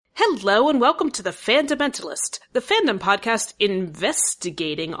Hello and welcome to The Fundamentalist, the fandom podcast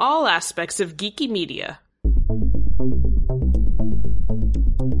investigating all aspects of geeky media.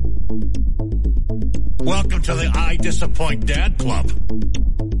 Welcome to the I Disappoint Dad Club.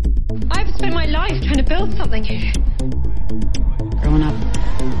 I've spent my life trying to build something here. Growing up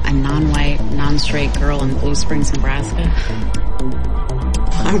a non-white, non-straight girl in Blue Springs, Nebraska.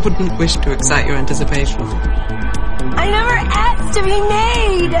 I wouldn't wish to excite your anticipation. I never asked to be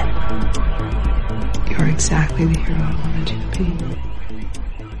made! You're exactly the hero I wanted you to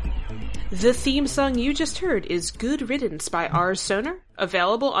be. The theme song you just heard is Good Riddance by R. Soner,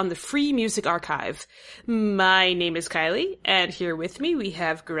 available on the Free Music Archive. My name is Kylie, and here with me we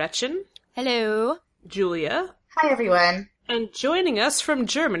have Gretchen. Hello. Julia. Hi, everyone. And joining us from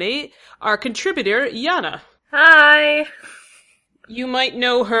Germany, our contributor, Jana. Hi. You might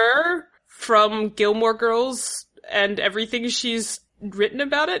know her from Gilmore Girls and everything she's written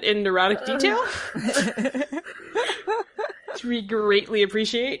about it in neurotic detail. Which we greatly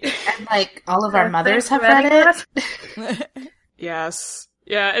appreciate. And, all of our mothers have read it. Yes.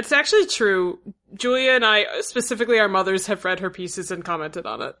 Yeah, it's actually true. Julia and I, specifically our mothers, have read her pieces and commented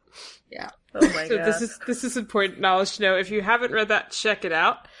on it. Yeah. Oh my god. This is important knowledge to know. If you haven't read that, check it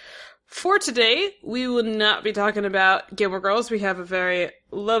out. For today, we will not be talking about Gilmore Girls. We have a very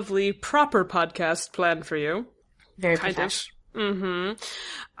lovely, proper podcast planned for you. Very professional.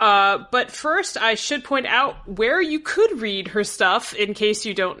 Mm-hmm. But first, I should point out where you could read her stuff, in case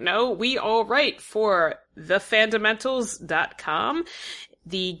you don't know. We all write for thefundamentals.com,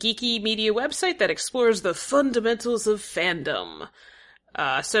 the geeky media website that explores the fundamentals of fandom.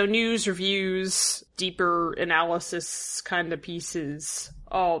 So news, reviews, deeper analysis kind of pieces,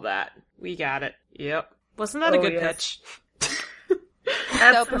 all that. We got it. Yep. Wasn't that a good pitch?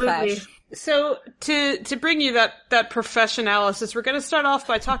 Absolutely. So, to bring you that professionalism, we're going to start off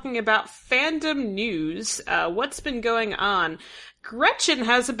by talking about fandom news. What's been going on? Gretchen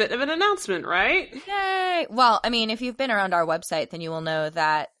has a bit of an announcement, right? Yay! Well, I mean, if you've been around our website, then you will know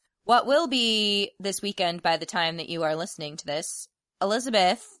that what will be this weekend by the time that you are listening to this,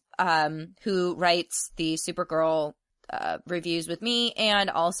 Elizabeth, who writes the Supergirl reviews with me and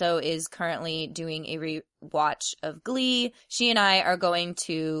also is currently doing a rewatch of Glee. She and I are going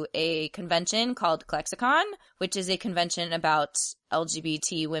to a convention called Klexicon, which is a convention about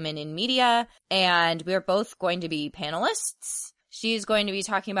LGBT women in media, and we're both going to be panelists. She's going to be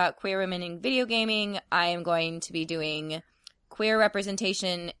talking about queer women in video gaming. I am going to be doing queer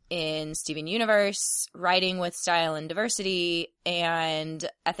representation in Steven Universe, writing with style and diversity, and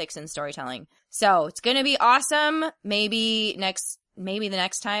ethics and storytelling. So it's going to be awesome. Maybe the next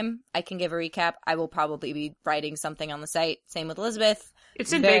time I can give a recap. I will probably be writing something on the site. Same with Elizabeth.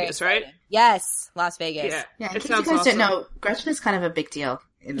 It's in Vegas, right? Yes, Las Vegas. Yeah, in case you guys didn't know, Gretchen is kind of a big deal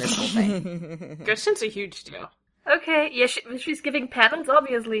in this whole thing. Gretchen's a huge deal. Okay, yeah, she's giving panels,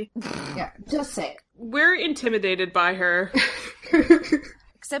 obviously. Yeah, just say it. We're intimidated by her.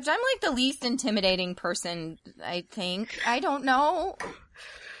 Except I'm the least intimidating person, I think. I don't know.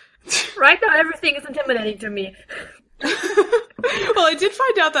 Right now, everything is intimidating to me. Well, I did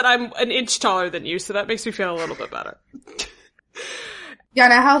find out that I'm an inch taller than you, so that makes me feel a little bit better.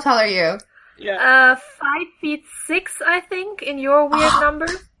 Jana, how tall are you? Yeah. 5'6", I think, in your weird number.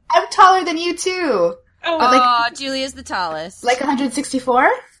 I'm taller than you, too. Oh, Julia's the tallest. 164?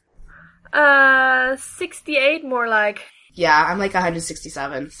 68 more like. Yeah, I'm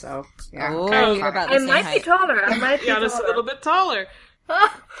 167, so, yeah. Oh, you're about the same height. I might be taller. Yeah, just a little bit taller.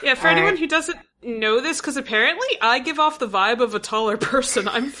 Yeah, for anyone who doesn't know this, because apparently I give off the vibe of a taller person.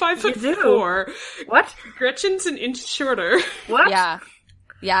 I'm 5'4". What? Gretchen's an inch shorter. What? Yeah,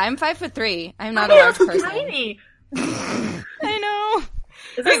 I'm 5'3". I'm not a large person. Tiny. I know.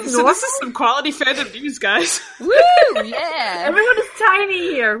 So this is some quality fandom news, guys. Woo! Yeah. Everyone is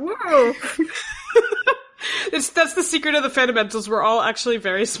tiny here. Woo! That's the secret of the fundamentals. We're all actually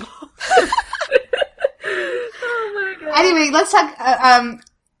very small. Oh my god. Anyway, let's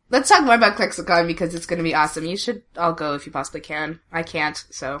talk more about Klexicon because it's going to be awesome. You should all go if you possibly can. I can't,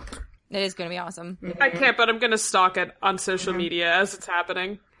 so. It is going to be awesome. I can't, but I'm going to stalk it on social media as it's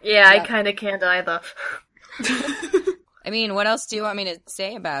happening. Yeah, I kind of can't either. I mean, what else do you want me to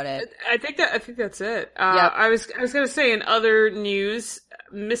say about it? I think that's it. I was going to say in other news,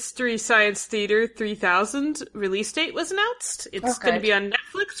 Mystery Science Theater 3000 release date was announced. It's going to be on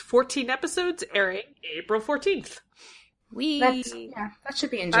Netflix, 14 episodes, airing April 14th. That should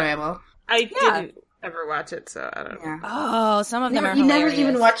be enjoyable. I didn't ever watch it, so I don't know. Oh, some of them are You hilarious. never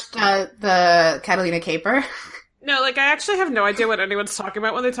even watched the Catalina Caper? No, I actually have no idea what anyone's talking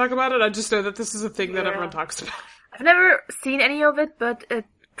about when they talk about it. I just know that this is a thing that everyone talks about. I've never seen any of it, but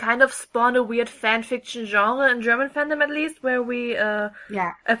kind of spawned a weird fanfiction genre in German fandom, at least, where we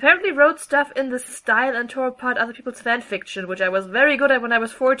apparently wrote stuff in the style and tore apart other people's fanfiction, which I was very good at when I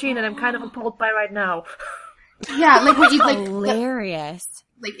was 14, and I'm kind of appalled by right now. Yeah, like when you like hilarious.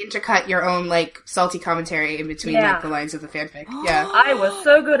 Like intercut your own like salty commentary in between like the lines of the fanfic. Yeah, I was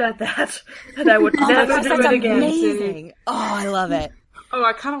so good at that, and I would never do it again. Amazing. Oh, I love it. Oh,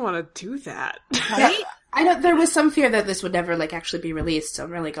 I kind of want to do that. Right? I know there was some fear that this would never like actually be released, so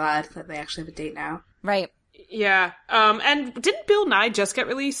I'm really glad that they actually have a date now. Right. Yeah. And didn't Bill Nye just get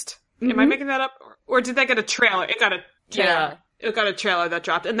released? Am I making that up? Or did that get a trailer? It got a trailer that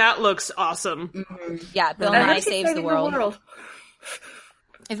dropped, and that looks awesome. Yeah, Bill Nye saves the world.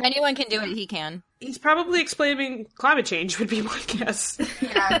 If anyone can do it, he can. He's probably explaining climate change, would be my guess.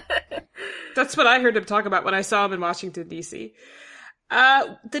 Yeah. That's what I heard him talk about when I saw him in Washington, D.C.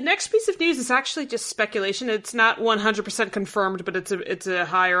 The next piece of news is actually just speculation. It's not 100% confirmed, but it's a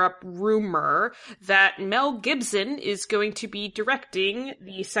higher up rumor that Mel Gibson is going to be directing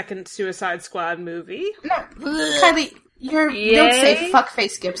the second Suicide Squad movie. No, Kylie, you don't say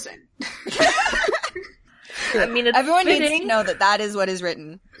fuckface Gibson. I mean, everyone needs to know that is what is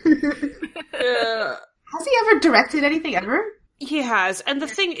written. Has he ever directed anything ever? He has, and the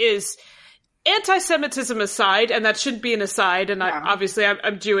thing is, anti-Semitism aside, and that shouldn't be an aside, and obviously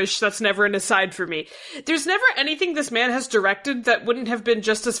I'm Jewish, that's never an aside for me. There's never anything this man has directed that wouldn't have been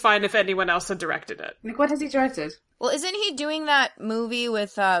just as fine if anyone else had directed it. Like, what has he directed? Well, isn't he doing that movie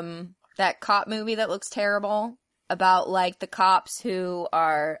with, that cop movie that looks terrible? About, like, the cops who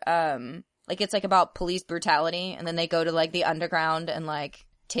are, like, it's, like, about police brutality, and then they go to, like, the underground and, like,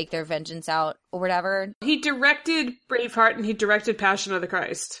 take their vengeance out, or whatever. He directed Braveheart, and he directed Passion of the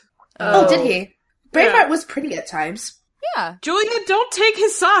Christ. Oh, did he? Braveheart was pretty at times. Yeah. Julia, don't take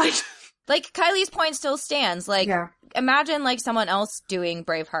his side! Like, Kylie's point still stands. Like, imagine, like, someone else doing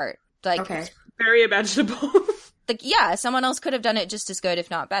Braveheart. Like, very imaginable. Like, yeah, someone else could have done it just as good, if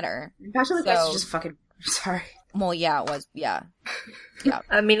not better. Passion of the Christ is just fucking... Sorry. Well, yeah, it was, yeah.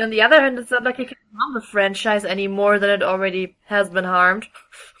 I mean, on the other hand, it's not like you can harm the franchise any more than it already has been harmed.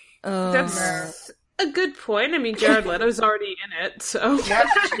 That's a good point. I mean, Jared Leto's already in it, so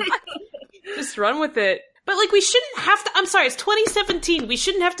just run with it. But, like, we shouldn't have to... I'm sorry, it's 2017. We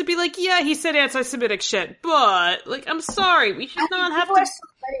shouldn't have to be like, yeah, he said anti-Semitic shit, but, like, I'm sorry. We should not have to... People are still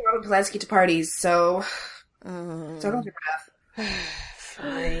inviting Roman Polanski to parties, so don't hold your breath.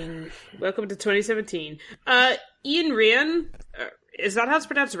 Fine. Welcome to 2017. Ian Ryan, is that how it's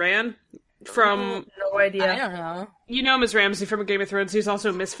pronounced? Ryan? From... No idea. I don't know. You know him as Ramsay from Game of Thrones. He's also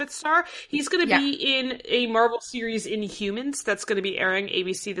a Misfit star. He's going to be in a Marvel series, Inhumans, that's going to be airing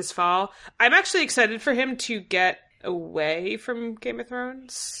ABC this fall. I'm actually excited for him to get away from Game of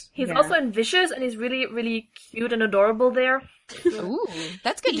Thrones. He's also in Vicious, and he's really, really cute and adorable there. Ooh,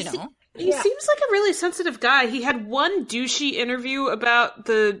 that's good to know. He seems like a really sensitive guy. He had one douchey interview about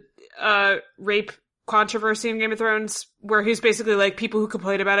the rape controversy in Game of Thrones, where he's basically like, people who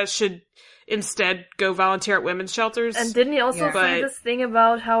complain about it should instead go volunteer at women's shelters. And didn't he also say this thing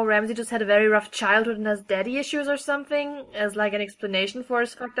about how Ramsay just had a very rough childhood and has daddy issues or something, as like an explanation for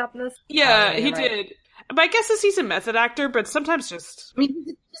his fucked upness? Yeah, he did. My guess is he's a method actor, but sometimes just... I mean, he's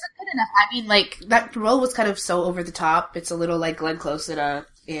good enough. I mean, like, that role was kind of so over the top. It's a little like Glenn Close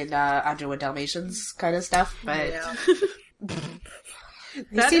in Underwood Dalmatians kind of stuff, but... Yeah.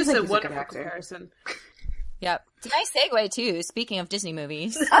 That is a wonderful comparison. Yep. It's a nice segue, too, speaking of Disney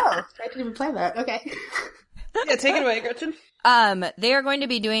movies. Oh, I didn't even play that. Okay. Yeah, take it away, Gretchen. They are going to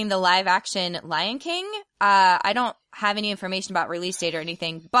be doing the live-action Lion King. I don't have any information about release date or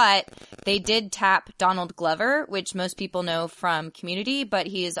anything, but they did tap Donald Glover, which most people know from Community, but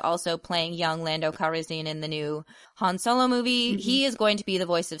he is also playing young Lando Calrissian in the new Han Solo movie. Mm-hmm. He is going to be the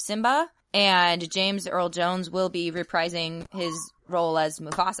voice of Simba, and James Earl Jones will be reprising his role as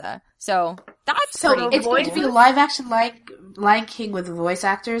Mufasa. So that's pretty it's going to be a live-action Lion King with voice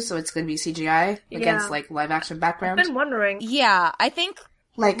actors, so it's going to be CGI against like live-action background. I've been wondering. Yeah, I think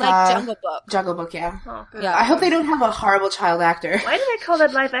like Jungle Book. Jungle Book, yeah. Oh. Yeah. I hope they don't have a horrible child actor. Why did I call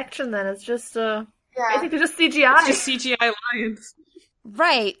that live action then? It's just basically just CGI. It's just CGI lions.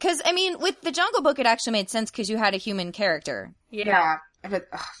 Right, because I mean, with the Jungle Book, it actually made sense because you had a human character. Yeah.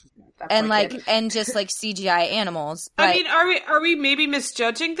 And just like CGI animals. But... I mean, are we maybe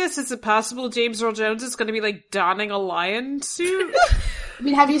misjudging this? Is it possible James Earl Jones is going to be like donning a lion suit? I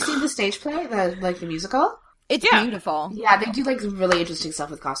mean, have you seen the stage play, the musical? It's beautiful. Yeah, they do like really interesting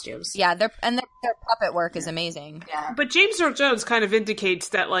stuff with costumes. Yeah, their puppet work is amazing. Yeah, but James Earl Jones kind of indicates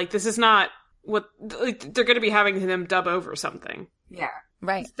that like this is not what like they're going to be having him dub over something. Yeah,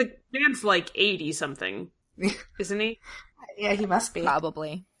 right. The man's like 80 something, isn't he? Yeah, he must be.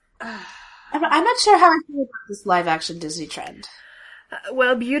 Probably. I'm not sure how I feel about this live-action Disney trend.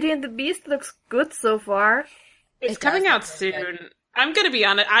 Well, Beauty and the Beast looks good so far. It's coming out soon. I'm gonna be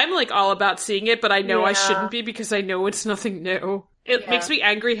honest, I'm like all about seeing it, but I know I shouldn't be because I know it's nothing new. It makes me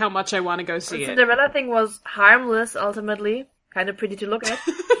angry how much I want to go see it. The Cinderella thing was harmless, ultimately. Kind of pretty to look at.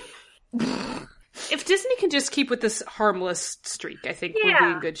 If Disney can just keep with this harmless streak, I think we'll be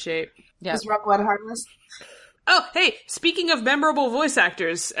in good shape. Yep. Is Rock One harmless? Oh, hey, speaking of memorable voice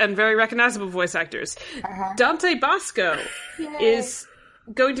actors and very recognizable voice actors, Dante Bosco is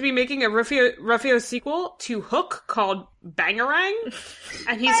going to be making a Rufio sequel to Hook called Bangarang,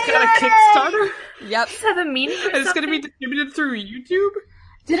 and he's got a Kickstarter. Yep. Does it have a meaning or and it's going to be distributed through YouTube.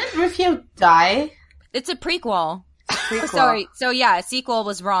 Didn't Rufio die? It's a prequel. Sorry. So yeah, a sequel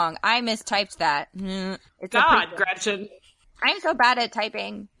was wrong. I mistyped that. It's God, Gretchen. I'm so bad at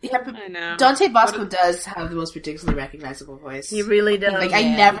typing. Yeah, but I know. Dante Bosco does have the most ridiculously recognizable voice. He really does. Like, I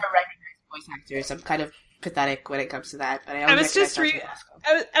never recognize voice actors. I'm kind of pathetic when it comes to that, but I was just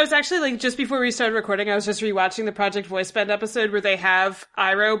I was actually like, just before we started recording, I was just rewatching the Project Voice Band episode where they have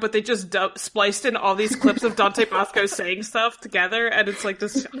Iroh, but they just spliced in all these clips of Dante Bosco saying stuff together, and it's like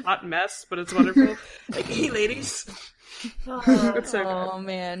this hot mess, but it's wonderful. Like, hey ladies. It's so good.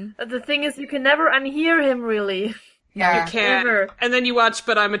 Man. The thing is, you can never unhear him, really. Yeah. You can't. Ever. And then you watch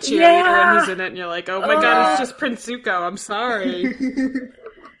But I'm a Cheerleader and he's in it, and you're like, oh my god, it's just Prince Zuko, I'm sorry.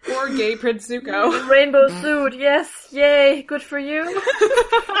 Poor gay Prince Zuko. Rainbow suit, yes, yay, good for you.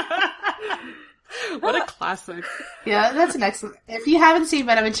 What a classic. Yeah, that's an excellent. If you haven't seen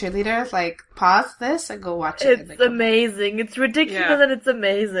But I'm a Cheerleader, like, pause this and go watch it. It's amazing. It's ridiculous and it's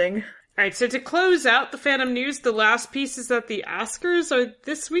amazing. Alright, so to close out the fandom news, the last piece is that the Oscars are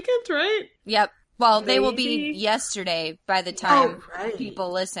this weekend, right? Yep. Well, they will be yesterday by the time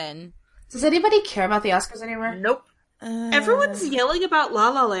people listen. Does anybody care about the Oscars anymore? Nope. Everyone's yelling about La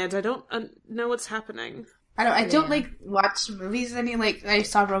La Land. I don't know what's happening. I don't like watch movies any. Like, I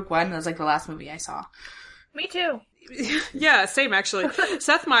saw Rogue One. That was like the last movie I saw. Me too. Yeah, same actually.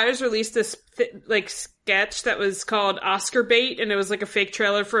 Seth Meyers released this sketch that was called Oscar Bait, and it was like a fake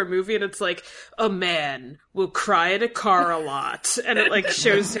trailer for a movie, and it's like, a man will cry in a car a lot, and it like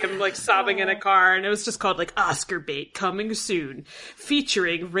shows him like sobbing in a car, and it was just called like Oscar Bait coming soon,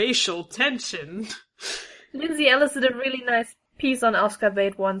 featuring racial tension. Lindsay Ellis did a really nice piece on Oscar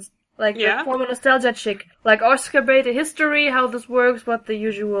Bait once. Like, the former nostalgia chick. Like, Oscar Bait, a history, how this works, what the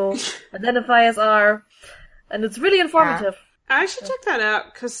usual identifiers are. And it's really informative. Yeah. I should check that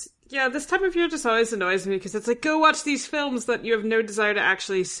out, because, this time of year just always annoys me, because it's like, go watch these films that you have no desire to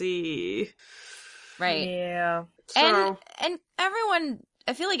actually see. Right. Yeah. So. And everyone,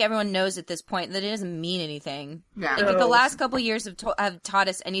 I feel like everyone knows at this point that it doesn't mean anything. Yeah. Like, if the last couple years have taught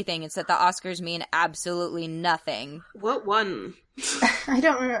us anything, it's that the Oscars mean absolutely nothing. What won? I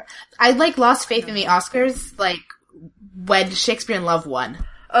don't remember. I lost faith in the Oscars, when Shakespeare in Love won.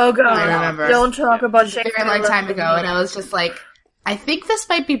 Oh god, I remember. Don't talk about Shakespeare. A long time ago, and I was just like, I think this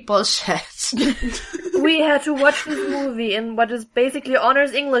might be bullshit. We had to watch this movie in what is basically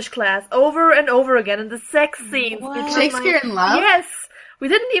honors English class over and over again, and the sex scenes. Shakespeare in Love? Yes! We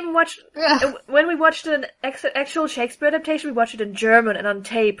didn't even watch... When we watched an actual Shakespeare adaptation, we watched it in German and on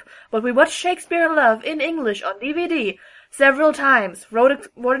tape. But we watched Shakespeare in Love in English on DVD several times, wrote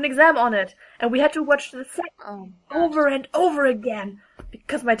an exam on it, and we had to watch the sex over and over again.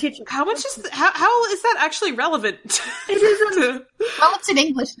 Because my teacher... How is that actually relevant? It isn't. Well, it's in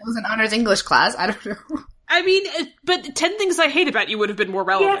English. It was an honors English class. I don't know. I mean, but 10 Things I Hate About You would have been more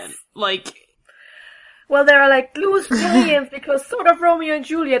relevant. Yes. Well, there are loose aliens because sort of Romeo and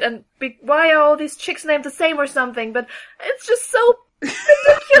Juliet, and why are all these chicks named the same or something? But it's just so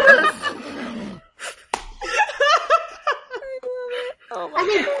ridiculous. I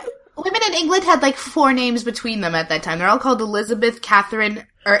mean, women in England had 4 names between them at that time. They're all called Elizabeth, Catherine,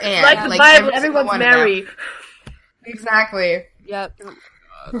 or Anne. Like the Bible, everyone's Mary. Exactly. Yep.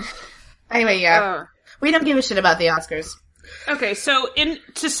 Anyway, we don't give a shit about the Oscars. Okay, so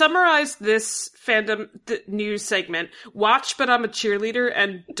to summarize this fandom news segment, watch But I'm a Cheerleader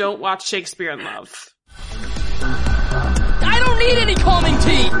and don't watch Shakespeare in Love. I don't need any calming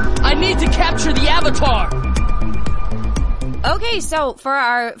tea! I need to capture the avatar! Okay, so for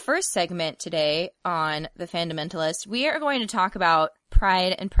our first segment today on The Fundamentalist, we are going to talk about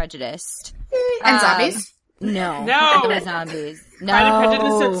Pride and Prejudice. And zombies? No. Zombies. No. Pride and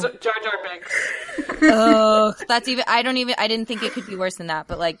Prejudice and Jar Jar Binks. Ugh, I didn't think it could be worse than that,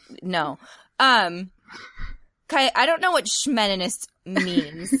 but no. Kai, I don't know what schmeninist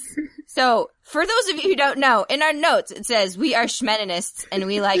means. So, for those of you who don't know, in our notes it says, we are schmeninists and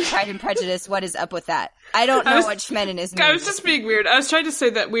we like Pride and Prejudice. What is up with that? I don't know what schmeninist means. I was just being weird. I was trying to say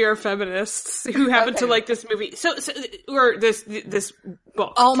that we are feminists who happen to like this movie. Or this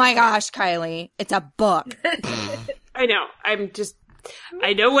book. Oh my gosh, Kylie. It's a book. I know.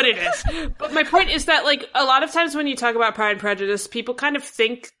 I know what it is. But my point is that, like, a lot of times when you talk about Pride and Prejudice, people kind of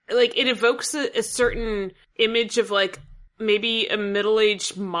think, like, it evokes a certain image of, like, maybe a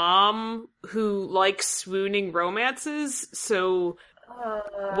middle-aged mom who likes swooning romances. So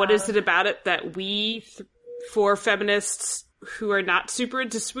what is it about it that we, four feminists who are not super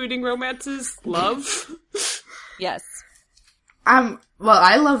into swooning romances, love? Yes. Well,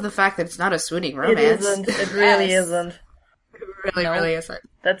 I love the fact that it's not a swooning romance. It isn't. It really isn't. It really isn't.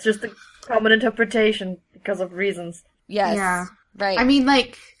 That's just a common interpretation because of reasons. Yes. Yeah. Right. I mean,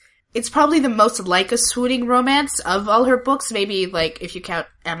 like, it's probably the most like a swooning romance of all her books. Maybe, like, if you count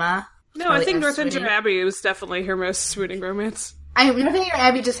Emma. No, I think Northanger Abbey was definitely her most swooning romance. Northanger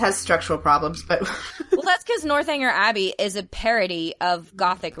Abbey just has structural problems, but... Well, that's because Northanger Abbey is a parody of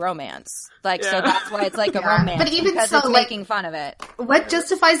Gothic romance. Like, so that's why it's like a romance. But even because so, it's like, making fun of it. What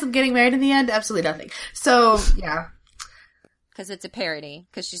justifies them getting married in the end? Absolutely nothing. So, yeah. Because it's a parody.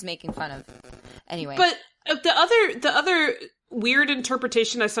 Because she's making fun of... Anyway. But the other weird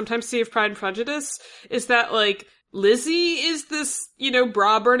interpretation I sometimes see of Pride and Prejudice is that, like, Lizzie is this,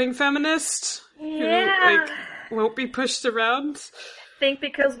 bra-burning feminist who, like, won't be pushed around. I think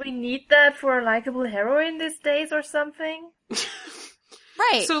because we need that for a likable heroine these days or something.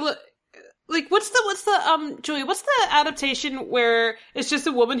 Right. So, like, what's the Julie, what's the adaptation where it's just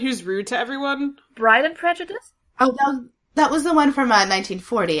a woman who's rude to everyone? Pride and Prejudice? Oh, that was the one from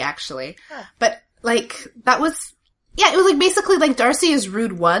 1940, actually. Huh. But, like, it was like basically like Darcy is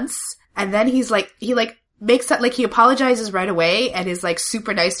rude once, and then he makes that, like, he apologizes right away and is, like,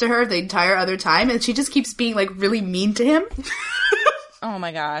 super nice to her the entire other time, and she just keeps being, like, really mean to him. Oh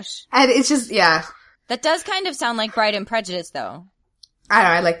my gosh. And it's just, yeah. That does kind of sound like Pride and Prejudice, though. I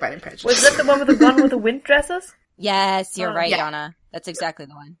don't know, I like Pride and Prejudice. Was that the one with the wind dresses? Yes, you're right, Jana. That's exactly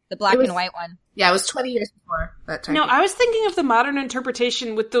the one. The black and white one. Yeah, it was 20 years before that time. No, I was thinking of the modern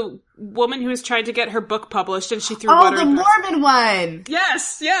interpretation with the woman who was trying to get her book published and she threw water. Oh, the Mormon one!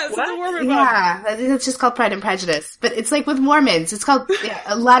 Yes, the Mormon one. Yeah, it's just called Pride and Prejudice. But it's like with Mormons. It's called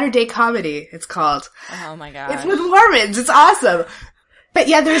a latter-day comedy, it's called. Oh my god. It's with Mormons. It's awesome. But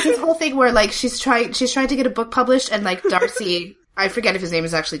yeah, there's this whole thing where, like, she's trying to get a book published, and, like, Darcy, I forget if his name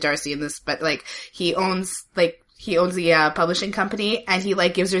is actually Darcy in this, but, like, he owns the publishing company, and he,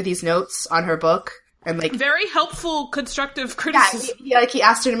 like, gives her these notes on her book, and, like... Very helpful, constructive criticism. Yeah, he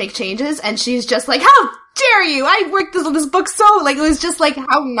asked her to make changes, and she's just like, how dare you! I worked on this book so... Like, it was just, like,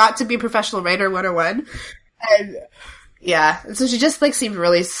 how not to be a professional writer 101. And, yeah. So she just, like, seemed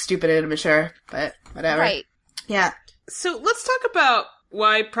really stupid and immature, but whatever. Right. Yeah. So let's talk about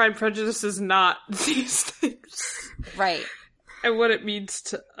why Pride and Prejudice is not these things. Right. And what it means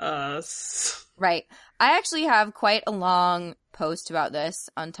to us. Right. I actually have quite a long post about this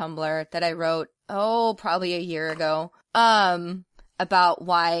on Tumblr that I wrote, probably a year ago, about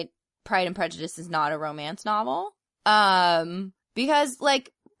why Pride and Prejudice is not a romance novel. Because,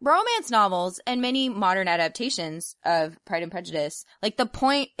 like, romance novels and many modern adaptations of Pride and Prejudice, like, the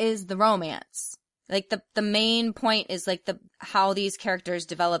point is the romance. Like, the main point is, like, how these characters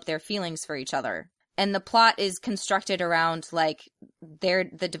develop their feelings for each other. And the plot is constructed around, like,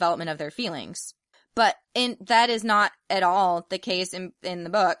 the development of their feelings. But that is not at all the case in the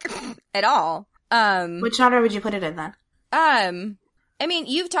book. At all. Which genre would you put it in, then? I mean,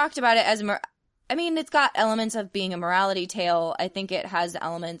 you've talked about it as it's got elements of being a morality tale. I think it has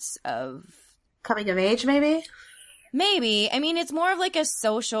elements of... coming of age, maybe? Maybe. I mean, it's more of, like, a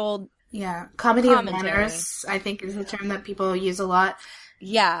social... Yeah. Comedy of manners, I think, is a term that people use a lot.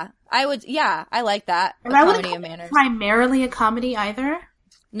 Yeah. I like that. And I wouldn't call it primarily a comedy either.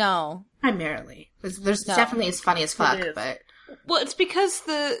 No. Primarily. There's definitely as funny as fuck, but... Well, it's because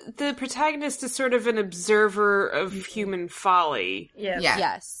the protagonist is sort of an observer of human folly. Yes. Yeah.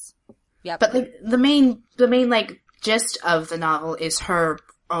 Yes. Yep. But, like, the main, like, gist of the novel is her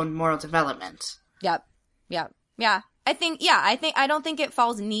own moral development. Yep. Yeah. I don't think it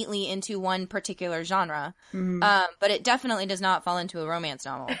falls neatly into one particular genre. But it definitely does not fall into a romance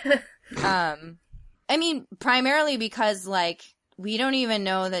novel. I mean, primarily because, like, we don't even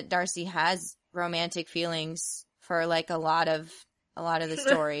know that Darcy has romantic feelings for, like, a lot of the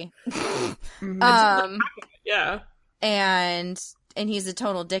story. Yeah. And he's a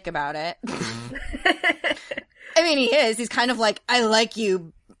total dick about it. I mean, he is. He's kind of like, I like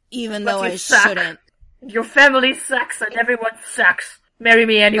you even though I shouldn't. Your family sucks and everyone sucks. Marry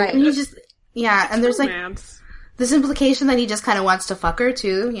me anyway. Right. And he just, and there's romance. Like this implication that he just kind of wants to fuck her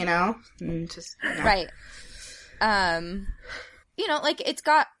too, you know? Just, Right. You know, like, it's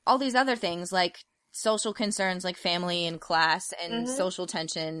got all these other things, like social concerns, like family and class and social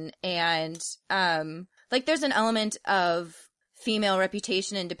tension, and, like, there's an element of female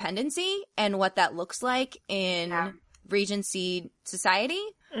reputation and dependency and what that looks like in Regency society.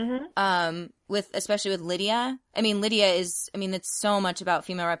 Especially with Lydia. I mean, it's so much about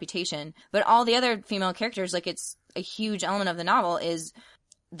female reputation, but all the other female characters, like, it's a huge element of the novel is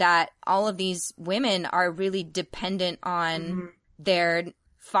that all of these women are really dependent on their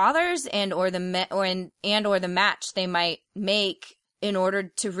fathers or the match they might make in order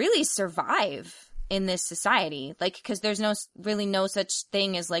to really survive in this society. Like, because there's no such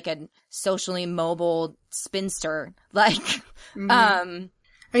thing as like a socially mobile spinster. Like, I mean,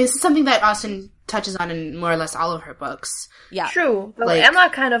 this is something that Austen touches on in more or less all of her books. Yeah. True. Well, like, Emma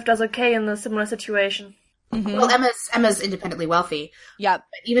kind of does okay in a similar situation. Well, Emma's independently wealthy. Yep.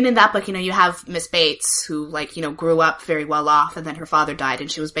 But even in that book, you know, you have Miss Bates, who, like, you know, grew up very well off, and then her father died,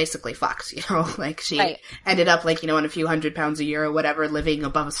 and she was basically fucked, you know? Like, she ended up, like, you know, on a few £100 a year or whatever, living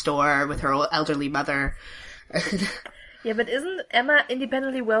above a store with her elderly mother. Yeah, but isn't Emma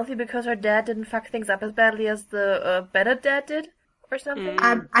independently wealthy because her dad didn't fuck things up as badly as the Bennet dad did? Or something?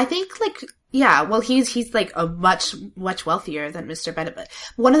 I think, like, well, he's like a much wealthier than Mr. Bennet. But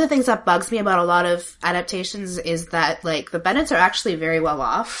one of the things that bugs me about a lot of adaptations is that, like, the Bennets are actually very well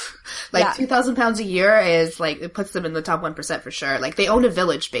off. Like, £2,000 a year is, like, it puts them in the top 1% for sure. Like, they own a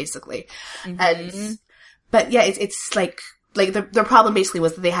village, basically. But yeah, it's like their problem basically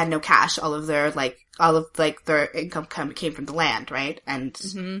was that they had no cash. All of their income came from the land, right? And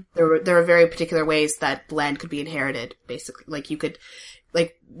there were very particular ways that land could be inherited, basically. Like, you could,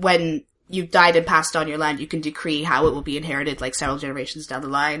 like, when you died and passed on your land, you can decree how it will be inherited, like, several generations down the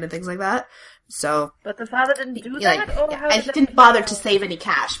line and things like that. So. But the father didn't do that? And he didn't bother to save any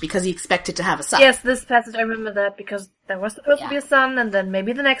cash because he expected to have a son. Yes, this passage, I remember that, because there was supposed to be a son, and then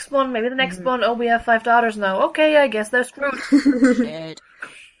maybe the next one, oh, we have 5 daughters now. Okay, I guess they're screwed.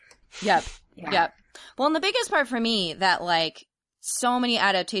 Yep. Well, and the biggest part for me that, like, so many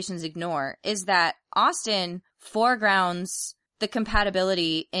adaptations ignore is that Austen foregrounds the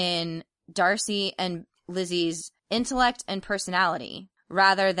compatibility in Darcy and Lizzie's intellect and personality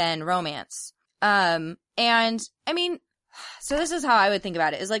rather than romance. And, I mean, so this is how I would think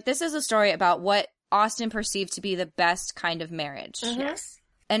about it, is, like, this is a story about what Austen perceived to be the best kind of marriage. Yes.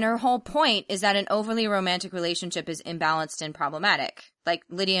 And her whole point is that an overly romantic relationship is imbalanced and problematic. Like,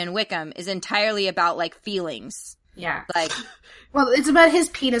 Lydia and Wickham is entirely about, like, feelings. Yeah. Like, well, it's about his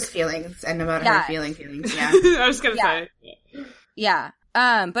penis feelings and about her feelings, yeah. I was gonna say. Yeah.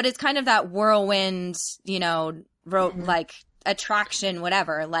 But it's kind of that whirlwind, you know, like, attraction,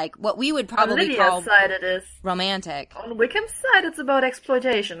 whatever. Like, what we would probably call on Lydia's side it is romantic. On Wickham's side, it's about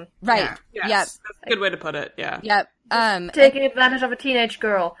exploitation. Right. Yeah. Yes. Yep. That's a good way to put it, yeah. Yep. Taking advantage of a teenage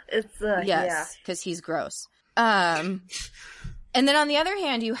girl. It's, yes, because he's gross. And then on the other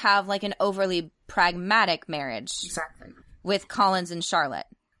hand, you have, like, an overly pragmatic marriage. Exactly. With Collins and Charlotte.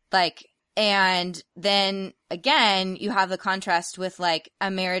 Like, and then, again, you have the contrast with, like,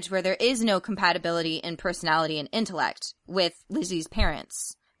 a marriage where there is no compatibility in personality and intellect with Lizzie's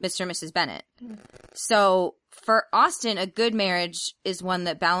parents, Mr. and Mrs. Bennet. So, for Austen, a good marriage is one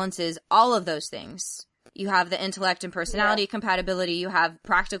that balances all of those things. You have the intellect and personality compatibility, you have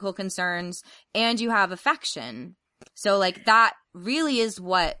practical concerns, and you have affection. So, like, that really is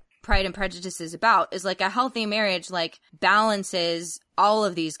what Pride and Prejudice is about, is, like, a healthy marriage, like, balances all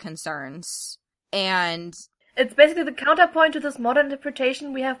of these concerns. And it's basically the counterpoint to this modern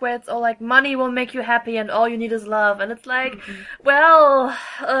interpretation we have where it's all like, money will make you happy and all you need is love. And it's like, well,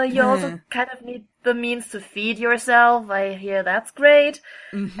 you also kind of need the means to feed yourself. I hear that's great.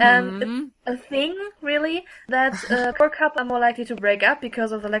 And it's a thing, really, that poor couple are more likely to break up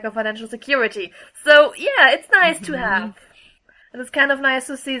because of the lack of financial security. So, yeah, it's nice to have. And it's kind of nice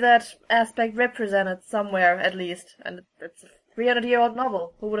to see that aspect represented somewhere, at least. And it's a 300-year-old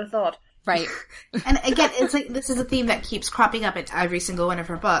novel. Who would have thought? Right. And again, it's like, this is a theme that keeps cropping up in every single one of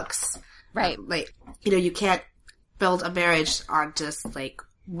her books. Right. Like, you know, you can't build a marriage on just, like,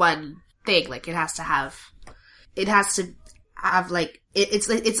 one thing. Like, it has to have, like,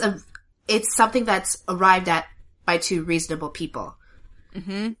 it's something that's arrived at by two reasonable people.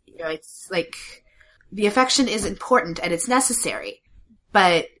 You know, it's like, the affection is important and it's necessary,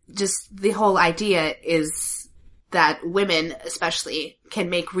 but just the whole idea is that women, especially, can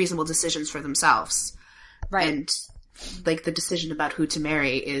make reasonable decisions for themselves. Right. And, like, the decision about who to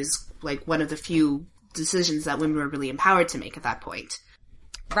marry is, like, one of the few decisions that women were really empowered to make at that point.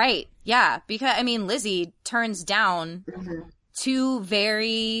 Right. Yeah. Because, I mean, Lizzie turns down two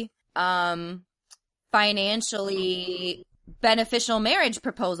very financially beneficial marriage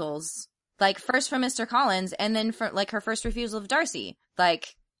proposals. Like, first from Mr. Collins, and then for, like, her first refusal of Darcy.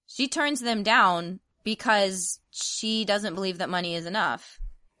 Like, she turns them down because she doesn't believe that money is enough.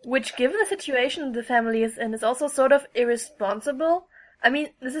 Which, given the situation the family is in, is also sort of irresponsible. I mean,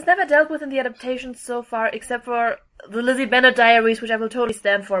 this is never dealt with in the adaptations so far, except for the Lizzie Bennet diaries, which I will totally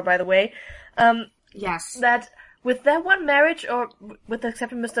stand for, by the way. Yes. That with that one marriage, or with the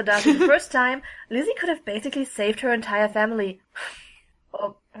exception of Mr. Darcy the first time, Lizzie could have basically saved her entire family.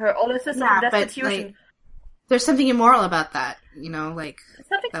 Or her older sister from destitution. But, like, there's something immoral about that, you know, like... There's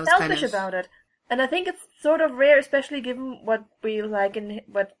something selfish about it. And I think it's sort of rare, especially given what we like in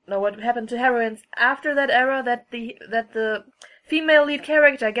what happened to heroines after that era, that the female lead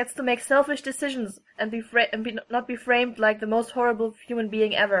character gets to make selfish decisions and not be framed like the most horrible human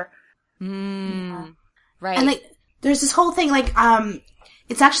being ever. Right. And like, there's this whole thing, like,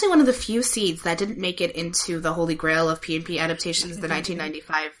 it's actually one of the few seeds that didn't make it into the Holy Grail of P&P adaptations, the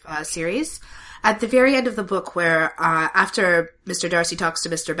 1995 series. At the very end of the book, where after Mr. Darcy talks to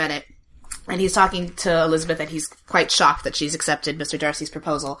Mr. Bennet, and he's talking to Elizabeth, and he's quite shocked that she's accepted Mr. Darcy's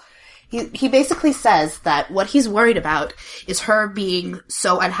proposal. He basically says that what he's worried about is her being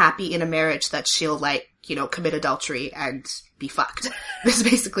so unhappy in a marriage that she'll, like, you know, commit adultery and be fucked. That's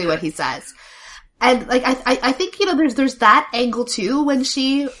basically what he says. And, like, I think, you know, there's that angle too when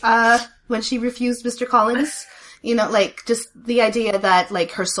she refused Mr. Collins. You know, like, just the idea that,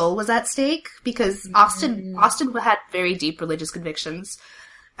 like, her soul was at stake, because Austen had very deep religious convictions.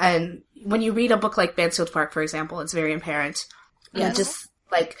 And when you read a book like Mansfield Park, for example, it's very apparent. Yeah. And just,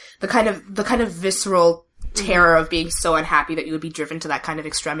 like, the kind of visceral terror of being so unhappy that you would be driven to that kind of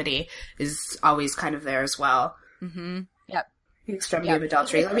extremity is always kind of there as well. Mm-hmm. Yep. The extremity of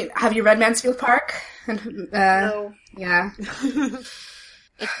adultery. I mean, have you read Mansfield Park? No. Yeah.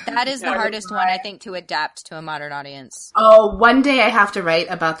 That is the hardest one, I think, to adapt to a modern audience. Oh, one day I have to write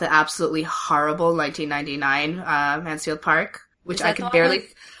about the absolutely horrible 1999 Mansfield Park, which I could barely.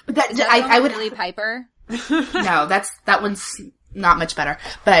 But I would. Billy Piper. No, that one's not much better.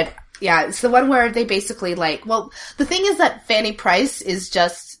 But yeah, it's the one where they basically, like, well, the thing is that Fanny Price is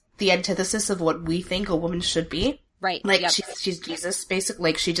just the antithesis of what we think a woman should be. Right. Like, she's Jesus, basically.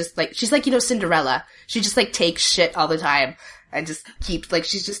 Like, she's like, you know, Cinderella. She just, like, takes shit all the time and just keeps, like,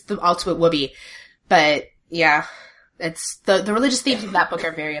 she's just the ultimate whoopee. But, yeah, it's, the religious themes in that book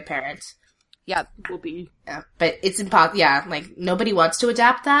are very apparent. Yep. Whoopee. Yeah, but it's impossible, yeah, like, nobody wants to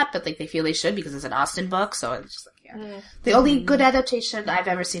adapt that, but, like, they feel they should because it's an Austen book, so it's just like, yeah. The only good adaptation I've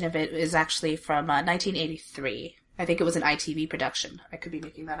ever seen of it is actually from 1983. I think it was an ITV production. I could be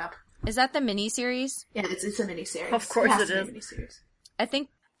making that up. Is that the miniseries? Yeah, it's a miniseries. Of course it is. Miniseries. I think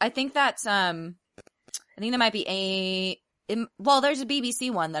that's I think that might be well, there's a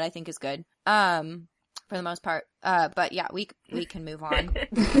BBC one that I think is good. For the most part. But yeah, we can move on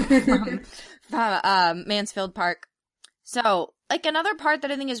from Mansfield Park. So, like, another part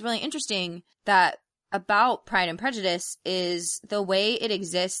that I think is really interesting about Pride and Prejudice is the way it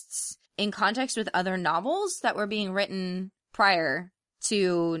exists in context with other novels that were being written prior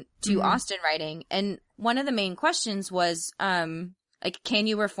to Austen writing. And one of the main questions was, like, can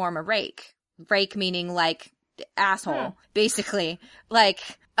you reform a rake? Rake meaning, like, asshole, basically. Like,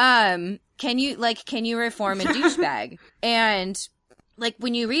 can you reform a douchebag? And, like,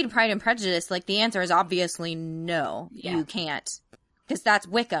 when you read Pride and Prejudice, like, the answer is obviously no, you can't. Because that's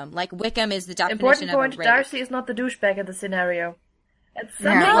Wickham. Like, Wickham is the definition of a rake. Darcy is not the douchebag in the scenario. And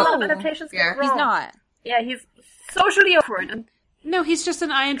a lot of adaptations get wrong. He's not. Yeah, he's socially awkward. And no, he's just an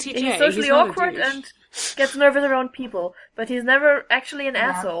INTJ. He's socially awkward and gets nervous around people. But he's never actually an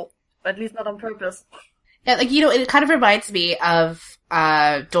asshole. At least not on purpose. Yeah, like, you know, it kind of reminds me of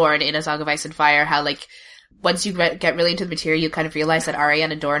Dorne in A Song of Ice and Fire, how, like, once you get really into the material, you kind of realize that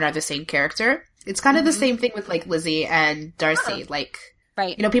Arianne and Dorne are the same character. It's kind of the same thing with, like, Lizzie and Darcy. Like,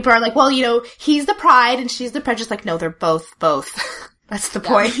 right. You know, people are like, well, you know, he's the Pride and she's the Prejudice. Like, no, they're both. That's the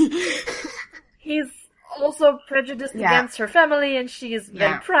point. He's also prejudiced against her family, and she is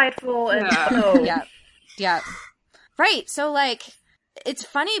very prideful, and Yeah. Right, so, like, it's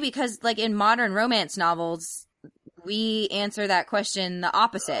funny because, like, in modern romance novels, we answer that question the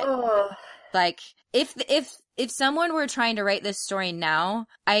opposite. Like, if someone were trying to write this story now,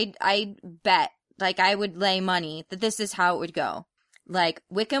 I bet, like, I would lay money that this is how it would go. Like,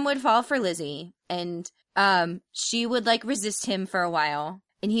 Wickham would fall for Lizzie, and she would, like, resist him for a while,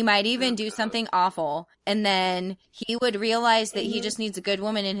 and he might even do something awful, and then he would realize that he just needs a good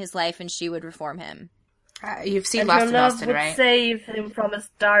woman in his life, and she would reform him. You've seen and Lost her in love Austin, would right? save him from his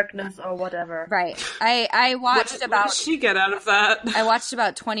darkness or whatever. Right. I watched What did she get out of that? I watched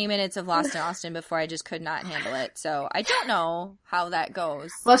about 20 minutes of Lost in Austin before I just could not handle it. So I don't know how that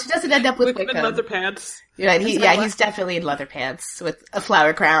goes. Well, she doesn't end up with Look in leather pants. Yeah, he's definitely in leather pants with a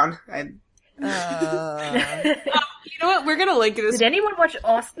flower crown. And... you know what? We're gonna link this. Did anyone watch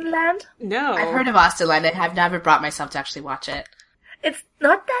Austenland? No. I've heard of Austenland. I have never brought myself to actually watch it. It's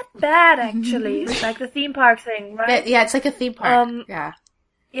not that bad, actually. It's like the theme park thing, right? Yeah, it's like a theme park. Yeah,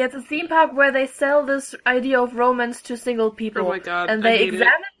 it's a theme park where they sell this idea of romance to single people. Oh my god, and they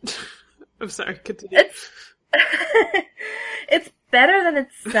examine it. I'm sorry, continue. It's better than it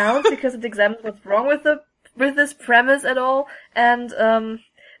sounds because it examines what's wrong with this premise at all, and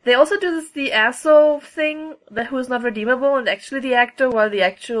they also do the asshole thing who is not redeemable and actually the actor, while the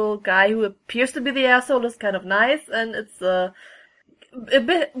actual guy who appears to be the asshole is kind of nice, and it's a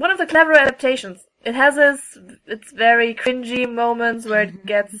bit one of the clever adaptations. It has its very cringy moments where it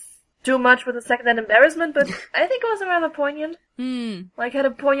gets too much with the second-hand embarrassment, but I think it was rather poignant. Like, had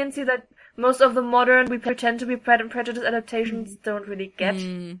a poignancy that most of the modern, we pretend to be Pride and Prejudice adaptations don't really get.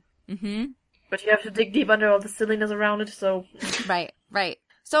 Mm-hmm. But you have to dig deep under all the silliness around it, so... Right.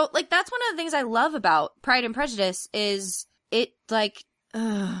 So, like, that's one of the things I love about Pride and Prejudice is it, like,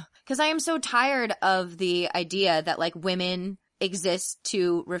 because I am so tired of the idea that, like, women exist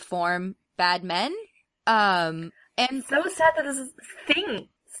to reform bad men. And so sad that this is a thing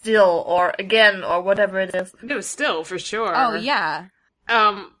still, or again, or whatever it is. No, still, for sure. Oh, yeah.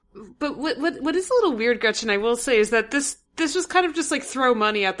 But what is a little weird, Gretchen, I will say, is that this was kind of just like throw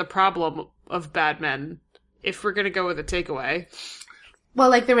money at the problem of bad men, if we're gonna go with a takeaway. Well,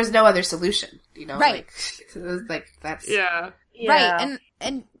 like, there was no other solution, you know? Right. Like, it was like, that's... Yeah. Right,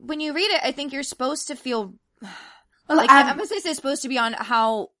 and when you read it, I think you're supposed to feel... Well, like, the emphasis is supposed to be on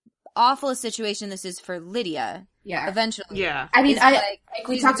how awful a situation this is for Lydia. Yeah. Eventually. Yeah. I mean,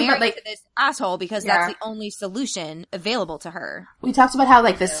 we talked about, like... this asshole because that's the only solution available to her. We talked about how,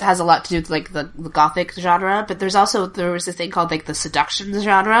 like, this has a lot to do with, like, the gothic genre, but there was this thing called, like, the seduction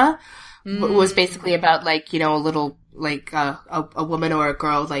genre, was basically about, like, you know, a little, like, a woman or a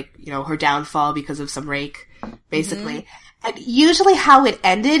girl, like, you know, her downfall because of some rake, basically. And usually how it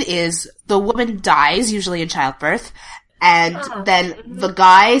ended is the woman dies, usually in childbirth, and then the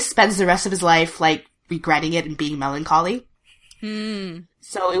guy spends the rest of his life, like, regretting it and being melancholy.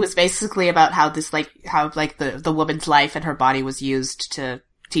 So it was basically about how this, like, the woman's life and her body was used to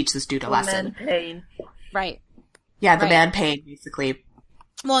teach this dude a lesson. Man pain. Right. Yeah, the man pain, basically.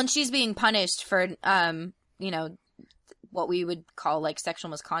 Well, and she's being punished for, you know, what we would call, like, sexual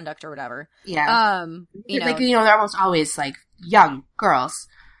misconduct or whatever. Yeah. You know. Like, you know, they're almost always, like, young girls.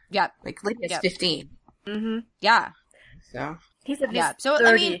 Yeah. Like, Lydia's 15. Yeah. So. He's at least So,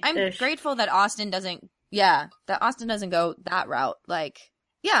 30-ish. I mean, I'm grateful that Austen doesn't go that route. Like,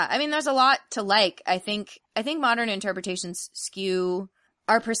 yeah, I mean, there's a lot to like. I think modern interpretations skew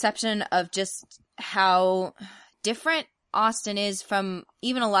our perception of just how different Austen is from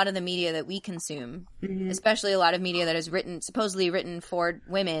even a lot of the media that we consume, especially a lot of media that is supposedly written for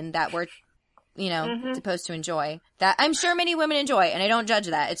women that we're, you know, supposed to enjoy. That I'm sure many women enjoy, and I don't judge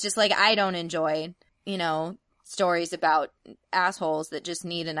that. It's just like I don't enjoy, you know, stories about assholes that just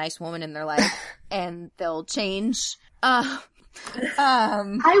need a nice woman in their life and they'll change. I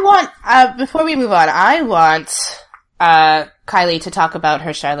want, before we move on, I want Kylie to talk about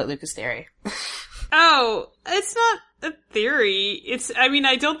her Charlotte Lucas theory. Oh, it's not a theory. I mean,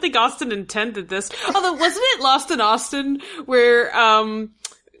 I don't think Austen intended this. Although, wasn't it Lost in Austin where,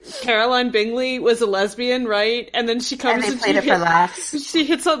 Caroline Bingley was a lesbian, right? And then she comes and played it for laughs. She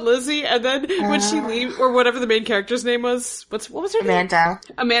hits on Lizzie, and then when she leaves, or whatever the main character's name was, what was her name?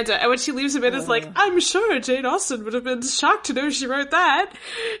 Amanda. And when she leaves him in, it's like, I'm sure Jane Austen would have been shocked to know she wrote that.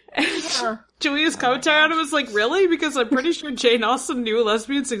 And Julia's commentary on it was like, really? Because I'm pretty sure Jane Austen knew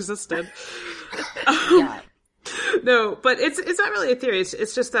lesbians existed. No, but it's not really a theory.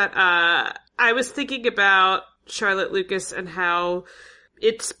 It's just that, I was thinking about Charlotte Lucas and how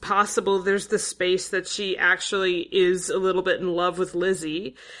it's possible there's the space that she actually is a little bit in love with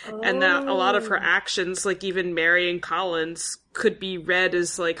Lizzie, and that a lot of her actions, like even marrying Collins, could be read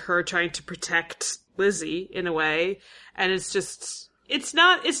as like her trying to protect Lizzie in a way, and it's just, it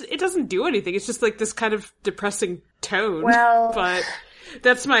doesn't do anything, it's just like this kind of depressing tone. Well, but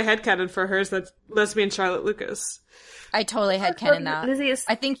that's my headcanon for her, is that lesbian Charlotte Lucas. I totally headcanon that.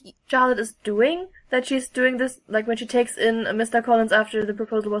 I think Charlotte is doing that. She's doing this, like when she takes in Mr. Collins after the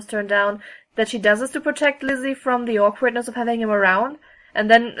proposal was turned down, that she does this to protect Lizzie from the awkwardness of having him around.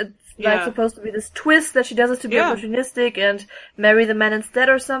 And then it's like supposed to be this twist that she does this to be opportunistic and marry the man instead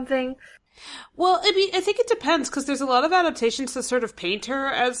or something. Well, I mean, I think it depends, because there's a lot of adaptations that sort of paint her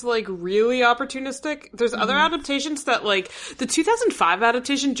as, like, really opportunistic. There's other adaptations that, like, the 2005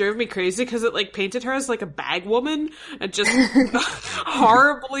 adaptation drove me crazy because it, like, painted her as, like, a bag woman and just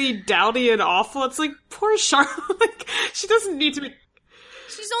horribly dowdy and awful. It's like, poor Charlotte, like, she doesn't need to be...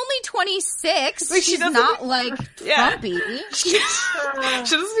 She's only 26. Like, she's not, like, frumpy. She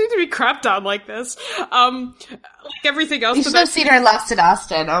doesn't need to be crapped on like this. Like everything else. You should have seen her Lost in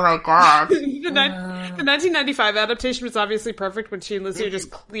Austin. Oh my god. The 1995 adaptation was obviously perfect when she and Lizzie are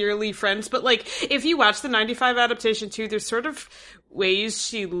just clearly friends. But, like, if you watch the 95 adaptation too, there's sort of ways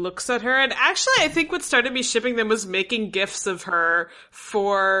she looks at her. And actually, I think what started me shipping them was making GIFs of her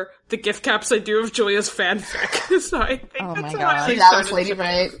for the gift caps I do of Julia's fanfic. So I think that's how I that was Lady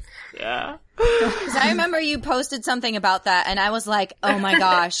Right. Yeah. Because I remember you posted something about that, and I was like, oh my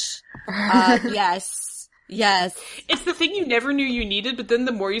gosh. Yes. It's the thing you never knew you needed, but then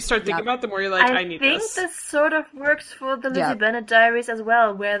the more you start thinking about it, the more you're like, I need this. I think this sort of works for the Lizzie Bennet diaries as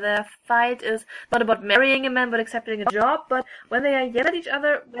well, where their fight is not about marrying a man, but accepting a job, but when they are yelling at each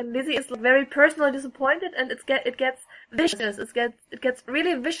other, when Lizzie is very personally disappointed, and it gets vicious. It gets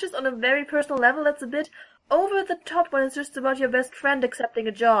really vicious on a very personal level. That's a bit over the top when it's just about your best friend accepting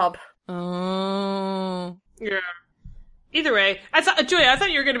a job. Oh. Yeah. Either way, Julia, I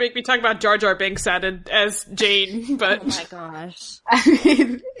thought you were going to make me talk about Jar Jar Binks added as Jane, but... Oh my gosh. I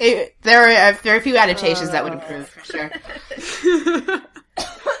mean, there are a few adaptations that would improve, for sure.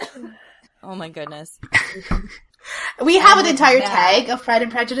 Oh my goodness. We have an entire tag of Pride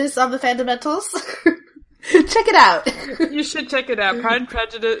and Prejudice on the Fandomentals. Check it out. You should check it out. Pride and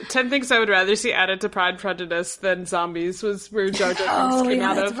Prejudice. 10 things I would rather see added to Pride and Prejudice than Zombies was where Jar Jar Binks came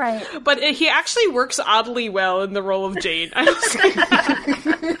out of. Right. But he actually works oddly well in the role of Jane. I was like,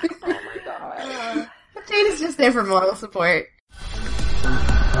 oh my god. Jane is just there for moral support.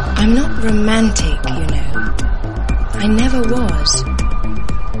 I'm not romantic, you know. I never was.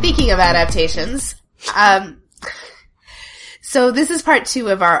 Speaking of adaptations, so this is part 2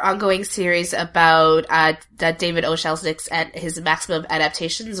 of our ongoing series about David O. Selznick's and his maximum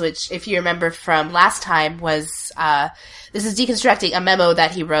adaptations, which, if you remember from last time, was this is deconstructing a memo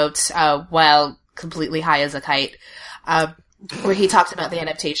that he wrote while completely high as a kite, where he talked about the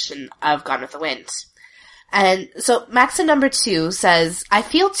adaptation of Gone with the Wind. And so maxim number 2 says, I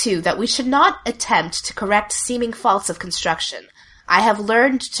feel too that we should not attempt to correct seeming faults of construction. I have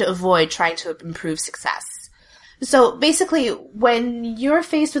learned to avoid trying to improve success. So basically, when you're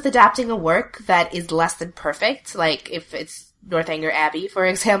faced with adapting a work that is less than perfect, like if it's Northanger Abbey, for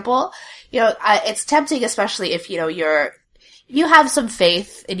example, it's tempting, especially if, you have some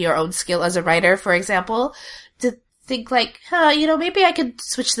faith in your own skill as a writer, for example, to think like, maybe I could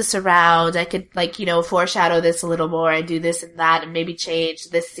switch this around. I could foreshadow this a little more and do this and that and maybe change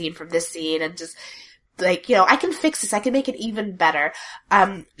this scene from this scene and just I can fix this. I can make it even better.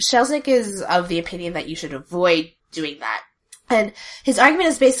 Selznick is of the opinion that you should avoid doing that. And his argument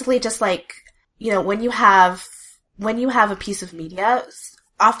is basically just like, when you have a piece of media,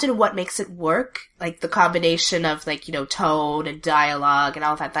 often what makes it work, like the combination of tone and dialogue and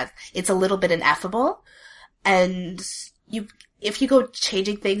all that it's a little bit ineffable. And if you go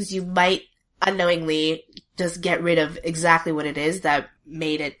changing things, you might unknowingly just get rid of exactly what it is that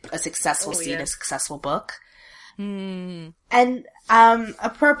made it a successful scene, a successful book. And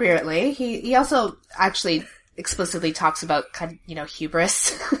appropriately, he also actually explicitly talks about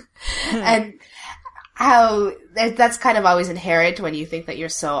hubris and how that's kind of always inherent when you think that you're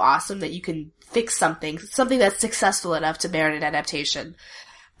so awesome that you can fix something that's successful enough to merit an adaptation.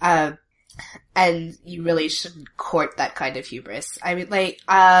 And you really shouldn't court that kind of hubris. I mean,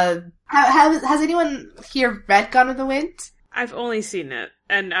 has anyone here read Gone with the Wind? I've only seen it,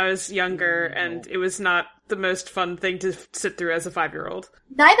 and I was younger, and it was not the most fun thing to sit through as a 5-year-old.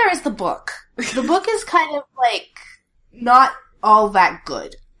 Neither is the book. The book is kind of, not all that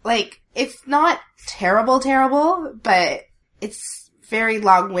good. It's not terrible, but it's very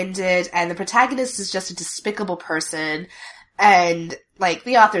long-winded, and the protagonist is just a despicable person, and,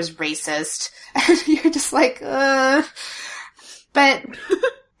 the author's racist, and you're just but,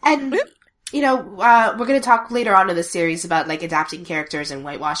 and, we're gonna talk later on in the series about, adapting characters and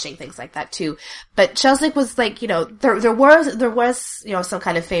whitewashing, things like that, too. But Selznick was, there was, some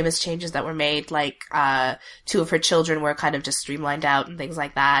kind of famous changes that were made, 2 of her children were kind of just streamlined out and things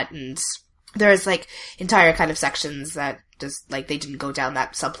like that, and there's, entire kind of sections that just, they didn't go down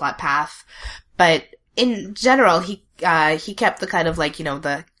that subplot path. But in general, he kept the kind of,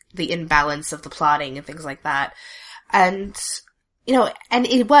 the imbalance of the plotting and things like that. And and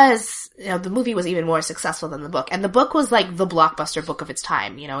it was, the movie was even more successful than the book. And the book was like the blockbuster book of its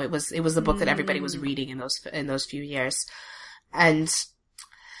time. It was the book that everybody was reading in those few years. And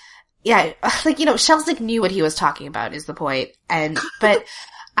yeah, like, Shelznick knew what he was talking about is the point. But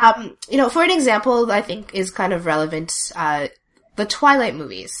for an example, I think is kind of relevant, the Twilight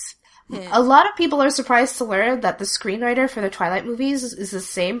movies. A lot of people are surprised to learn that the screenwriter for the Twilight movies is the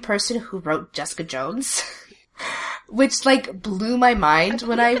same person who wrote Jessica Jones. Which, like, blew my mind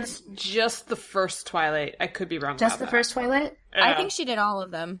when It's just the first Twilight. I could be wrong about that. Just the first Twilight? I think she did all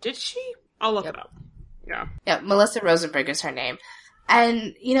of them. Did she? I'll look it up. Yeah. Yeah, Melissa Rosenberg is her name.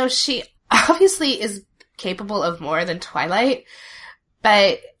 And, she obviously is capable of more than Twilight,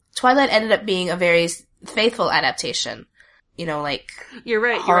 but Twilight ended up being a very faithful adaptation. Like... You're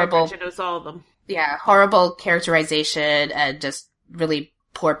right, horrible, Gretchen knows all of them. Yeah, horrible characterization and just really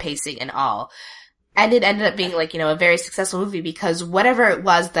poor pacing and all. And it ended up being like, a very successful movie because whatever it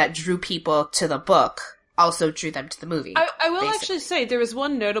was that drew people to the book also drew them to the movie. I will actually say there was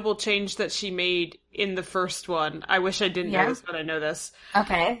one notable change that she made in the first one. I wish I didn't know this, but I know this.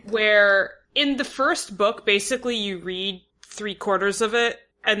 Okay. Where in the first book, basically you read 3/4 of it,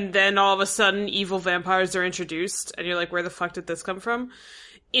 and then all of a sudden evil vampires are introduced, and you're like, where the fuck did this come from?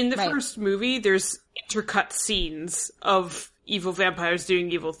 In the first movie, there's intercut scenes of evil vampires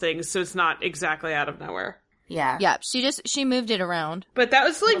doing evil things, so it's not exactly out of nowhere. Yeah. Yeah, she moved it around. But that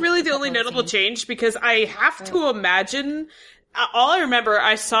was, like, really the only notable change, because I have to imagine... All I remember,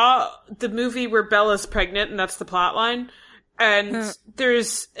 I saw the movie where Bella's pregnant, and that's the plot line, and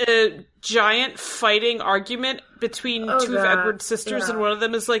there's a giant fighting argument between two of Edward's sisters, and one of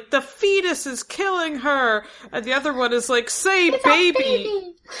them is like, the fetus is killing her, and the other one is like, it's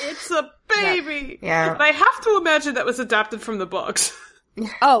baby! It's a baby! Yeah. And I have to imagine that was adapted from the books.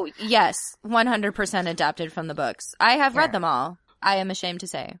 Oh, yes. 100% adapted from the books. I have read them all, I am ashamed to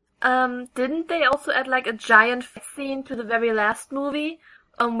say. Didn't they also add, like, a giant scene to the very last movie?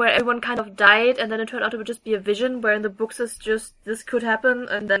 Where everyone kind of died, and then it turned out to just be a vision, where in the books it's just, this could happen,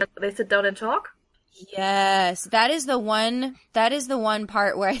 and then they sit down and talk? Yes, that is the one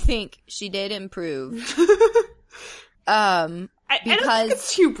part where I think she did improve. I don't think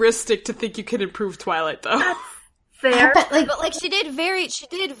it's hubristic to think you can improve Twilight, though. That's fair. But she did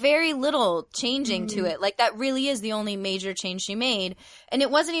very little changing to it. Like, that really is the only major change she made. And it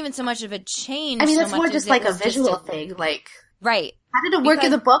wasn't even so much of a change. I mean, it's so more much just as like a visual thing, like... Right. How did it work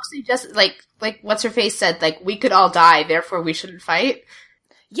in the books? You just, like what's-her-face said, like, we could all die, therefore we shouldn't fight?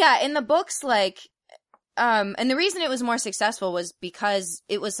 Yeah, in the books, like... and the reason it was more successful was because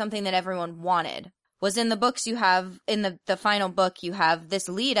it was something that everyone wanted. Was in the books you have, in the final book, you have this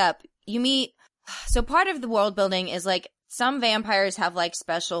lead up, you meet... So part of the world building is, like, some vampires have, like,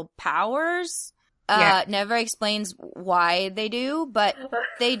 special powers. Never explains why they do, but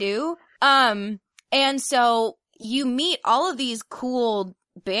they do. And so you meet all of these cool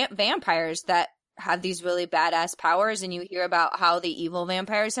vampires that have these really badass powers, and you hear about how the evil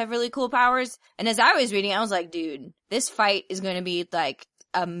vampires have really cool powers. And as I was reading, I was like, dude, this fight is going to be, like,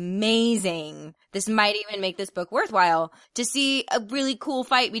 amazing. This might even make this book worthwhile to see a really cool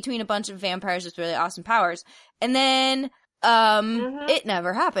fight between a bunch of vampires with really awesome powers. And then, it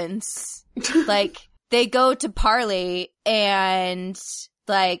never happens. Like, they go to parley and,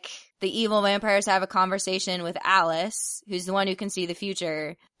 like, the evil vampires have a conversation with Alice, who's the one who can see the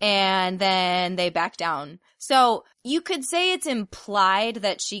future, and then they back down. So you could say it's implied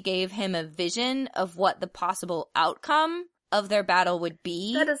that she gave him a vision of what the possible outcome of their battle would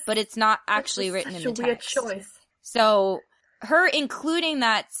be, but it's not actually written in the text. Such a weird choice. So her including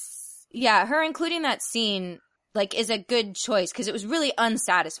that scene, like, is a good choice, because it was really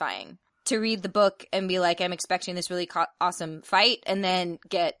unsatisfying to read the book and be like, I'm expecting this really awesome fight, and then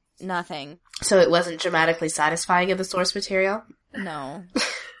get nothing. So it wasn't dramatically satisfying in the source material? No.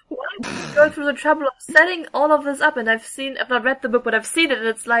 Why did you go through the trouble of setting all of this up? And I've not read the book, but I've seen it, and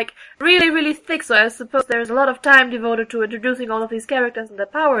it's, like, really, really thick, so I suppose there's a lot of time devoted to introducing all of these characters and their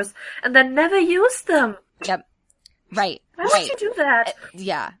powers, and then never use them. Yep. Right. Why would you do that?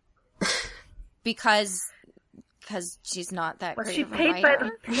 Yeah. Because she's not that great of a writer. Was she paid by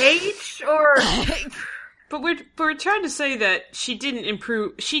the page, or... But we're trying to say that she didn't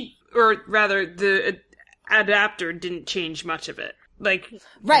improve, or rather, the adapter didn't change much of it. Like,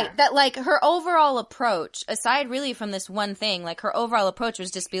 right, that, like, her overall approach, aside really from this one thing, like, her overall approach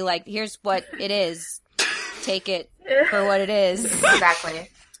was just be like, here's what it is. Take it for what it is. Exactly.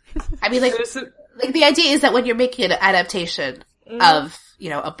 I mean, like, the idea is that when you're making an adaptation of,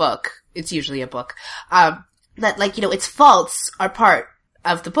 a book, it's usually a book, that, like, its faults are part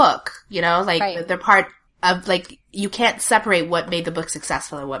of the book, like, they're part like, you can't separate what made the book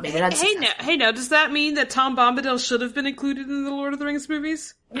successful and what made it unsuccessful. Hey now, does that mean that Tom Bombadil should have been included in the Lord of the Rings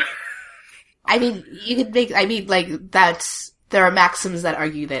movies? I mean, you could make, there are maxims that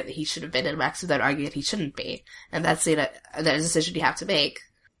argue that he should have been and maxims that argue that he shouldn't be. And that's a decision you have to make.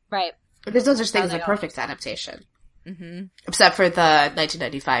 Right. But there's no such thing as a perfect adaptation. Mm-hmm. Except for the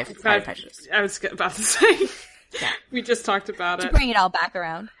 1995 Pride and Prejudice. I was about to say. Yeah. We just talked about it. To bring it all back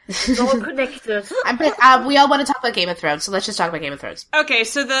around. It's all connected. We all want to talk about Game of Thrones, so let's just talk about Game of Thrones. Okay,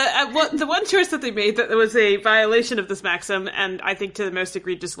 so the one choice that they made that was a violation of this maxim, and I think to the most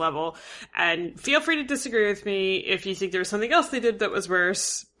egregious level, and feel free to disagree with me if you think there was something else they did that was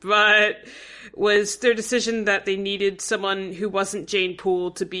worse, but was their decision that they needed someone who wasn't Jane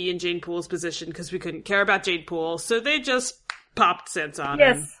Poole to be in Jane Poole's position because we couldn't care about Jane Poole, so they just popped Sansa on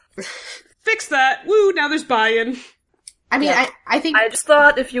him. Fix that. Woo, now there's buy-in. I mean, yeah. I think... I just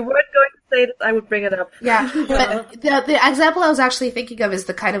thought if you weren't going to say this, I would bring it up. Yeah, but the example I was actually thinking of is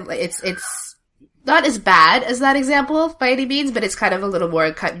the kind of... It's not as bad as that example by any means, but it's kind of a little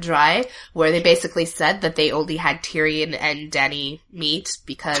more cut and dry, where they basically said that they only had Tyrion and Dany meet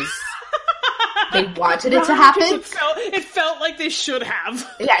because... they wanted it to happen. It felt like they should have.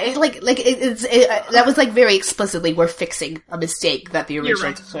 Yeah, that was like very explicitly, we're fixing a mistake that the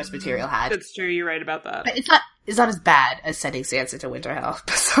original source material had. That's true, you're right about that. But it's not as bad as sending Sansa to Winterfell,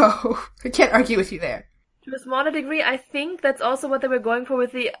 so I can't argue with you there. To a smaller degree, I think that's also what they were going for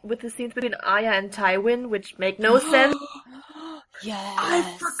with the scenes between Arya and Tywin, which make no sense. Yes.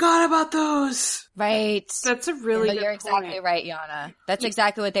 I forgot about those. Right. That's a really good You're exactly right, Jana. That's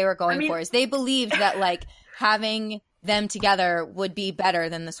exactly what they were going for. Is they believed that, like, having them together would be better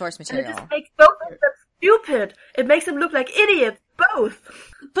than the source material. And it just makes both of them stupid. It makes them look like idiots, both.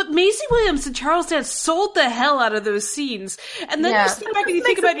 But Maisie Williams and Charles Dance sold the hell out of those scenes. And then you sit back and you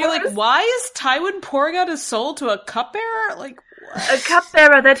think about it, you're like, why is Tywin pouring out his soul to a cupbearer? Like, a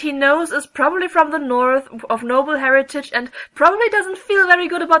cupbearer that he knows is probably from the north, of noble heritage, and probably doesn't feel very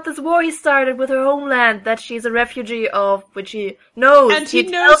good about this war he started with her homeland that she's a refugee of, which he knows. And he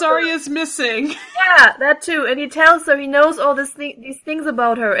knows Arya's missing. Yeah, that too. And he tells her he knows all these things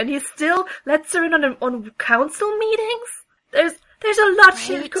about her, and he still lets her in on council meetings? There's a lot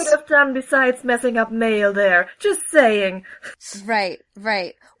she could have done besides messing up mail there. Just saying. Right.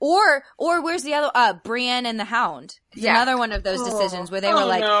 Or where's the other, Brienne and the Hound? It's another one of those decisions where they were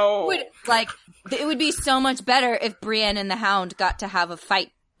like, it would be so much better if Brienne and the Hound got to have a fight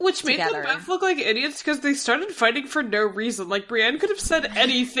Which together. made them both look like idiots because they started fighting for no reason. Like, Brienne could have said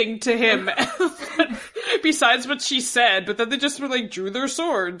anything to him besides what she said, but then they just drew their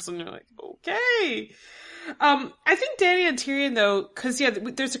swords, and you're like, okay. I think Dany and Tyrion, though, because,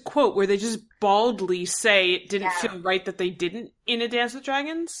 there's a quote where they just baldly say it didn't feel right that they didn't in A Dance with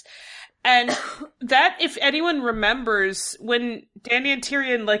Dragons. And that, if anyone remembers, when Dany and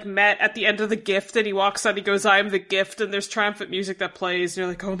Tyrion, met at the end of the gift, and he walks out, he goes, I am the gift, and there's triumphant music that plays, and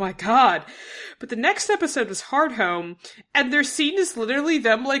you're like, oh my god. But the next episode was Hardhome, and their scene is literally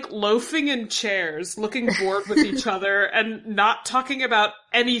them, loafing in chairs, looking bored with each other, and not talking about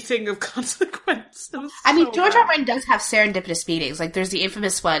anything of consequence. George R. R. Martin does have serendipitous meetings. There's the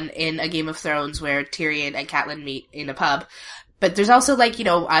infamous one in A Game of Thrones where Tyrion and Catelyn meet in a pub. But there's also,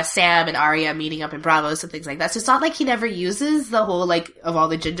 Sam and Arya meeting up in Bravos and things like that. So it's not like he never uses the whole, of all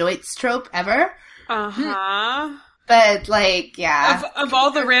the Jindoites trope ever. Uh-huh. But, yeah. Of all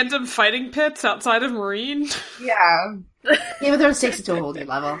the random fighting pits outside of Marine? Yeah. Game of Thrones takes it to a whole new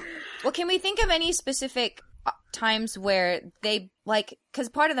level. Well, can we think of any specific times where they, because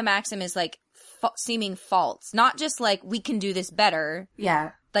part of the maxim is, seeming faults. Not just, we can do this better.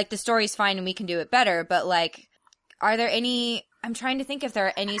 Yeah. The story's fine and we can do it better, but, are there any... I'm trying to think if there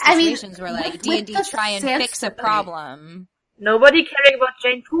are any situations where, D&D try and fix a problem. Nobody caring about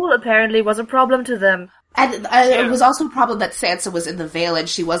Jane Poole apparently was a problem to them. And it was also a problem that Sansa was in the Vale and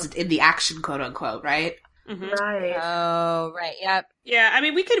she wasn't in the action, quote-unquote, right? Mm-hmm. Right. Oh, right, yep. Yeah,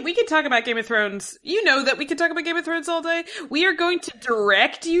 we could talk about Game of Thrones. You know that we could talk about Game of Thrones all day. We are going to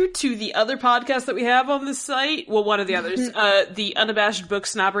direct you to the other podcast that we have on the site. Well, one of the others. The Unabashed Book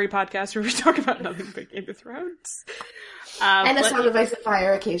Snobbery podcast, where we talk about nothing but Game of Thrones. And a Song of Ice and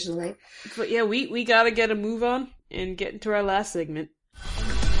Fire occasionally. But yeah, we gotta get a move on and get into our last segment.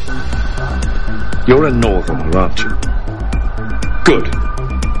 You're a northerner, aren't you? Good.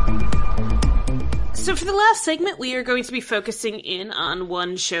 So for the last segment, we are going to be focusing in on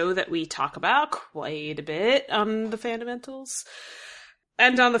one show that we talk about quite a bit on the Fundamentals.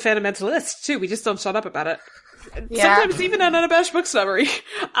 And on the Fundamentalists, too. We just don't shut up about it. Yeah. Sometimes even on Unabashed Book Summary.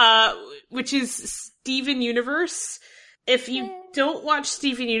 Which is Steven Universe. If you don't watch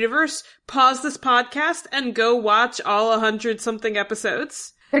Steven Universe, pause this podcast and go watch all 100-something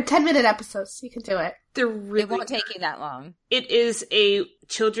episodes. They're 10-minute episodes, so you can do it. They're really... It won't take you that long. It is a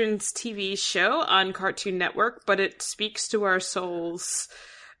children's TV show on Cartoon Network, but it speaks to our souls.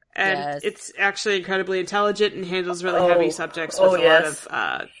 And it's actually incredibly intelligent and handles really heavy subjects with a lot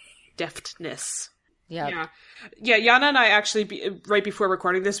of deftness. Yeah. Yeah, Jana and I actually, right before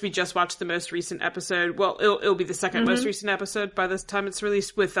recording this, we just watched the most recent episode. Well, it'll be the second most recent episode by the time it's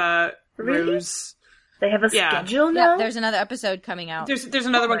released with Rose. They have a schedule now? Yeah, there's another episode coming out. There's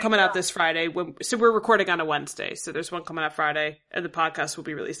another one coming out this Friday. So we're recording on a Wednesday. So there's one coming out Friday, and the podcast will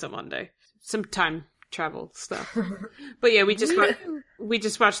be released on Monday. Some time travel stuff. But yeah, we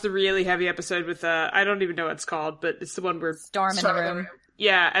just watched the really heavy episode with I don't even know what it's called, but it's the one where Storm in the Room.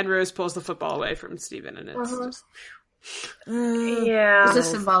 Yeah, and Rose pulls the football away from Steven, and it's just... Yeah. It's a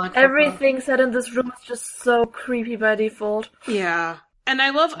symbolic Everything said in this room is just so creepy by default. Yeah. And I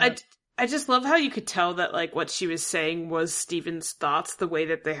love... I just love how you could tell that, like, what she was saying was Steven's thoughts, the way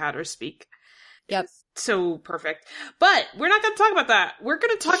that they had her speak. Yep. So perfect. But we're not going to talk about that. We're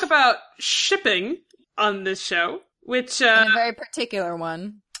going to talk about shipping on this show, which... a very particular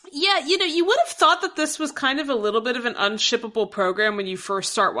one. Yeah, you would have thought that this was kind of a little bit of an unshippable program when you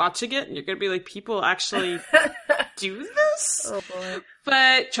first start watching it, and you're going to be like, people actually do this? Oh, boy.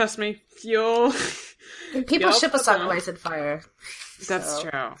 But trust me, people ship us on Ice and Fire. That's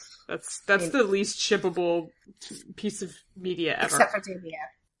true. That's the least shippable piece of media ever.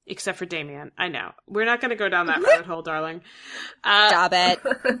 Except for Damien. I know. We're not going to go down that rabbit hole, darling. Stop it.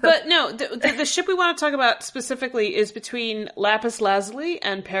 But no, the ship we want to talk about specifically is between Lapis Lazuli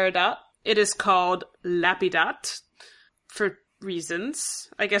and Peridot. It is called Lapidot for reasons.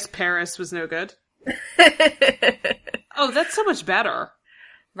 I guess Paris was no good. Oh, that's so much better.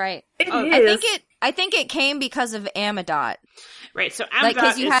 Right. It is. I think it came because of Amidot. Right, so Amidot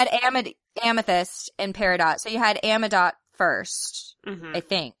because you had Amethyst and Peridot, so you had Amidot first, I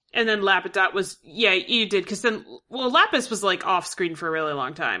think. And then Lapidot was, you did, because then, Lapis was, like, off-screen for a really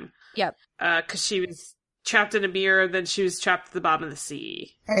long time. Yep. Because she was trapped in a mirror, then she was trapped at the bottom of the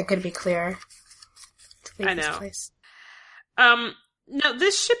sea. And it could be clear. I know. Now,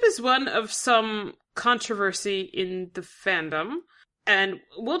 this ship is one of some controversy in the fandom, and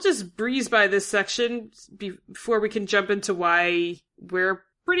we'll just breeze by this section before we can jump into why we're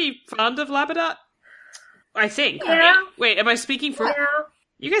pretty fond of Lapidot. I think. Yeah. Wait, am I speaking for... Yeah.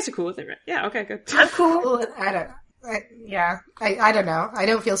 You guys are cool with it, right? Yeah, okay, good. I'm cool. I don't know. I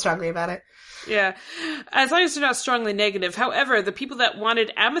don't feel strongly about it. Yeah. As long as they're not strongly negative. However, the people that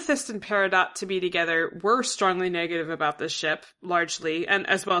wanted Amethyst and Peridot to be together were strongly negative about this ship, largely, and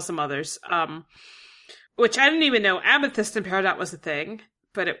as well as some others. Which I didn't even know Amethyst and Peridot was a thing,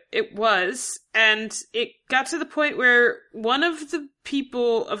 but it was. And it got to the point where one of the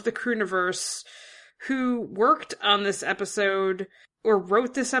people of the Crooniverse who worked on this episode or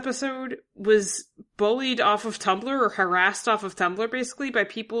wrote this episode was bullied off of Tumblr or harassed off of Tumblr basically by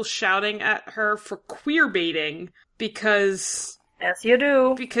people shouting at her for queer baiting because... Yes, you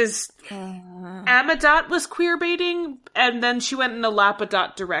do. Because Amidot was queer baiting and then she went in a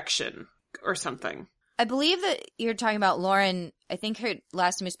Lapidot direction or something. I believe that you're talking about Lauren, I think her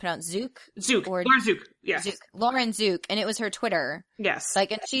last name is pronounced Zook. Lauren Zook, yes. Zook. Lauren Zook, and it was her Twitter. Yes.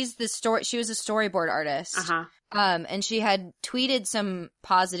 Like, and she was a storyboard artist. Uh-huh. And she had tweeted some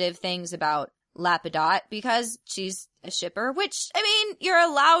positive things about Lapidot because she's a shipper, which, I mean, you're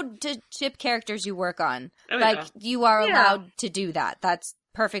allowed to ship characters you work on. Oh, like, you are allowed to do that. That's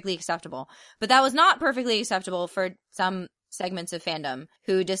perfectly acceptable. But that was not perfectly acceptable for some segments of fandom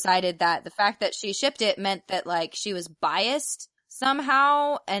who decided that the fact that she shipped it meant that, like, she was biased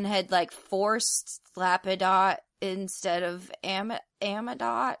somehow and had, like, forced Lapidot instead of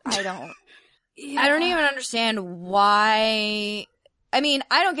Amidot. I don't even understand why. I mean,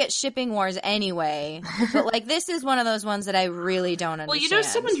 I don't get shipping wars anyway, but, like, this is one of those ones that I really don't understand. Well, you know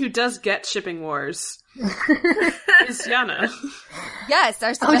someone who does get shipping wars is Jana. Yes.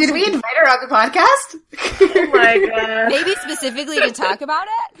 Did we invite her on the podcast? Oh my god. Maybe specifically to talk about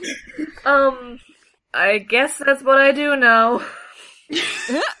it? I guess that's what I do now.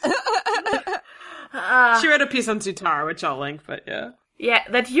 She wrote a piece on Zutara, which I'll link, but yeah. Yeah,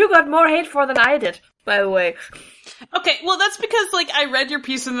 that you got more hate for than I did, by the way. Okay, well that's because, like, I read your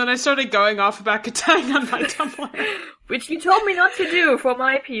piece and then I started going off about Katang on my Tumblr. Which you told me not to do for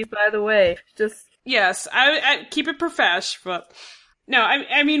my piece, by the way. Just... Yes, I keep it profesh, but... No,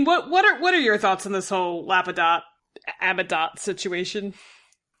 I mean, what are your thoughts on this whole Amidot situation?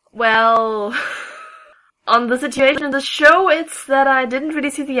 Well... On the situation in the show, it's that I didn't really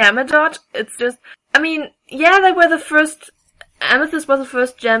see the Amidot. It's just... I mean, yeah, they were the first Amethyst was the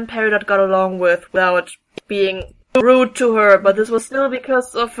first gem Peridot got along with without being rude to her, but this was still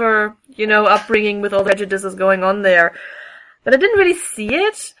because of her, upbringing with all the prejudices going on there. But I didn't really see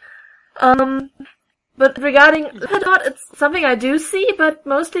it. But regarding Lapidot, it's something I do see, but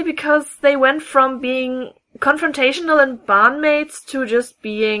mostly because they went from being confrontational and barnmates to just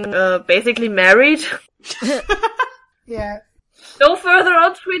being basically married. Yeah. No further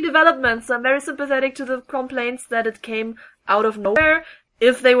on-screen developments. I'm very sympathetic to the complaints that it came out of nowhere,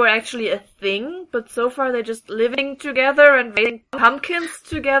 if they were actually a thing, but so far they're just living together and raising pumpkins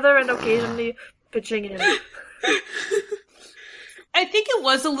together and occasionally pitching in. I think it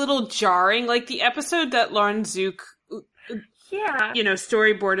was a little jarring, like the episode that Lauren Zook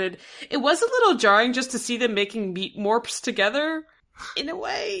storyboarded, it was a little jarring just to see them making meat morphs together, in a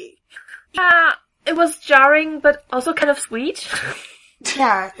way. Yeah, it was jarring, but also kind of sweet.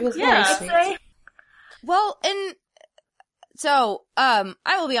 Yeah, it was very sweet. Well, and so, I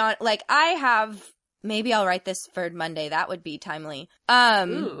will be on, maybe I'll write this for Monday, that would be timely.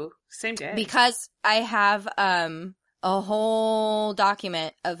 Ooh, same day. Because I have, a whole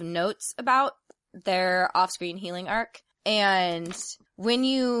document of notes about their off-screen healing arc. And when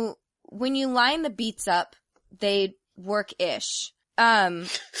you line the beats up, they work-ish. In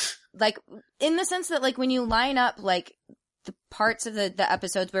the sense that, when you line up, the parts of the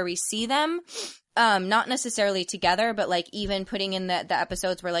episodes where we see them, not necessarily together, but, even putting in the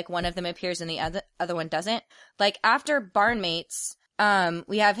episodes where, one of them appears and the other one doesn't. After Barnmates,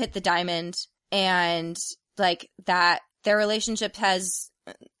 we have Hit the Diamond, and that their relationship has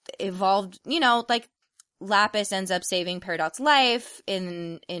evolved, Lapis ends up saving Peridot's life at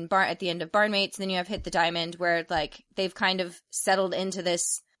the end of Barnmates, and then you have Hit the Diamond where they've kind of settled into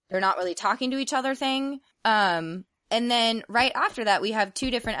this they're not really talking to each other thing. And then right after that we have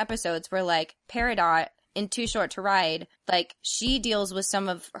 2 different episodes where Peridot in Too Short to Ride, she deals with some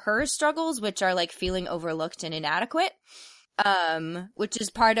of her struggles, which are feeling overlooked and inadequate. Which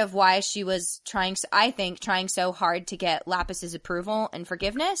is part of why she was trying so hard to get Lapis's approval and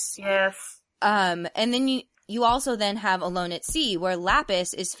forgiveness. Yes. And then you also then have Alone at Sea, where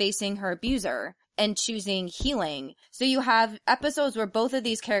Lapis is facing her abuser and choosing healing. So you have episodes where both of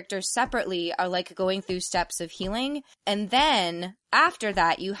these characters separately are going through steps of healing. And then after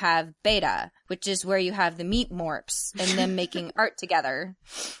that you have Beta, which is where you have the meat morphs and them making art together.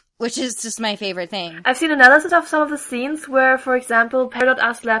 Which is just my favorite thing. I've seen analysis of some of the scenes where, for example, Peridot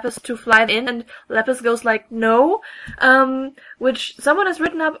asks Lapis to fly in, and Lapis goes no, which someone has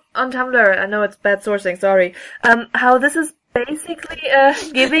written up on Tumblr, I know it's bad sourcing, sorry, how this is basically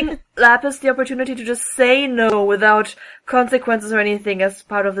giving Lapis the opportunity to just say no without consequences or anything as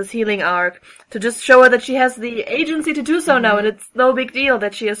part of this healing arc, to just show her that she has the agency to do so now, and it's no big deal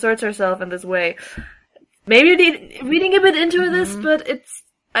that she asserts herself in this way. Maybe reading a bit into this, but it's,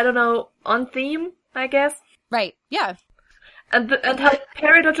 I don't know, on theme, I guess. Right, yeah. And how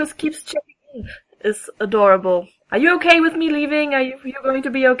Peridot just keeps checking in is adorable. Are you okay with me leaving? Are you going to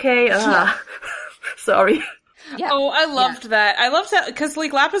be okay? Sorry. Yeah. Oh, I loved that. I loved that, because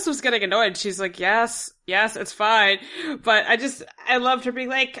Lapis was getting annoyed. She's yes, it's fine. But I loved her being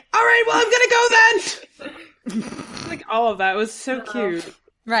alright, well, I'm gonna go then! All of that was so cute.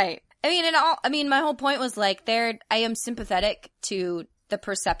 Right. My whole point was I am sympathetic to the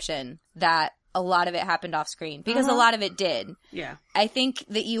perception that a lot of it happened off screen, because a lot of it did. Yeah. I think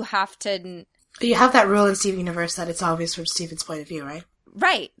that you have to... You have that rule in Steven Universe that it's always from Steven's point of view, right?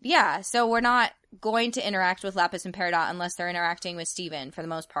 Right, yeah. So we're not going to interact with Lapis and Peridot unless they're interacting with Steven, for the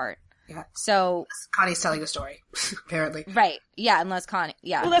most part. Yeah. So... Connie's telling a story, apparently. Right, yeah, unless Connie...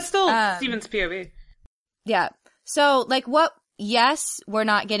 Yeah. Well, that's still Steven's POV. Yeah. So, what... Yes, we're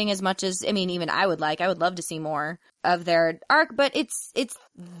not getting as much as, even I would love to see more of their arc, but it's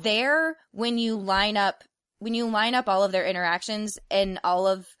there when you line up all of their interactions and all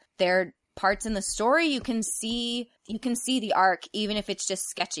of their parts in the story, you can see the arc, even if it's just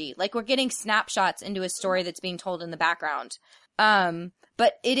sketchy. We're getting snapshots into a story that's being told in the background.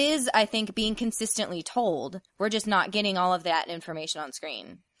 But it is, I think, being consistently told. We're just not getting all of that information on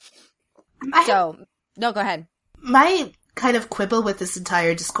screen. No, go ahead. My kind of quibble with this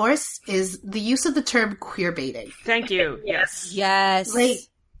entire discourse is the use of the term queerbaiting. Thank you. Yes. Yes.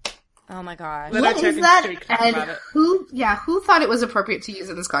 Oh my gosh. What is that? And who thought it was appropriate to use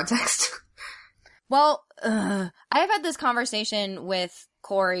in this context? Well, I have had this conversation with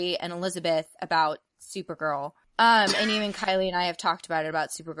Corey and Elizabeth about Supergirl. And even Kylie and I have talked about it about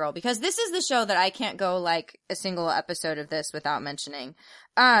Supergirl, because this is the show that I can't go a single episode of this without mentioning.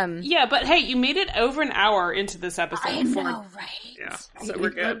 Yeah, but hey, you made it over an hour into this episode. I know, right? Yeah, so we're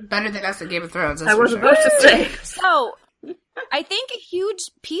good. Better than us at Game of Thrones. I was about to say. So, I think a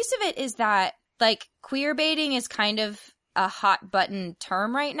huge piece of it is that, like, queer baiting is kind of a hot button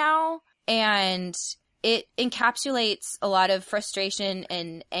term right now, and it encapsulates a lot of frustration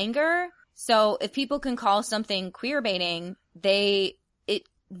and anger. So if people can call something queer baiting, it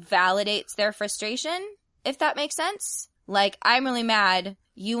validates their frustration, if that makes sense. Like, I'm really mad.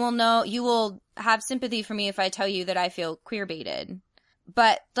 You will have sympathy for me if I tell you that I feel queer baited.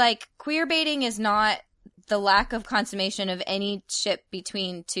 But, like, queer baiting is not the lack of consummation of any ship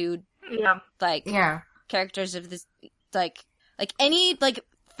between two, characters of this, like any, like,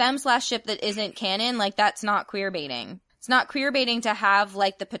 femme/ship that isn't canon, like, that's not queer baiting. It's not queer baiting to have,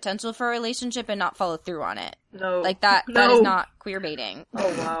 like, the potential for a relationship and not follow through on it. No. Like, that is not queer baiting. Oh,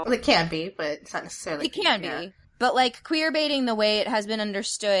 wow. Well, it can be, but it's not necessarily. It can be. But, like, queer baiting, the way it has been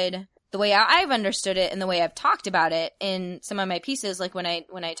understood, the way I've understood it and the way I've talked about it in some of my pieces, like when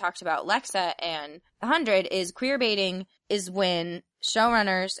I talked about Lexa and 100, is queer baiting is when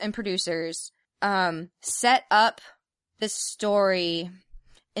showrunners and producers set up the story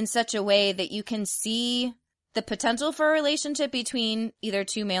in such a way that you can see the potential for a relationship between either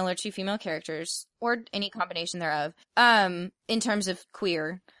two male or two female characters, or any combination thereof, in terms of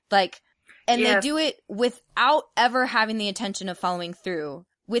queer. Like, and they do it without ever having the intention of following through,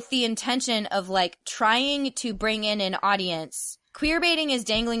 with the intention of, like, trying to bring in an audience. Queer baiting is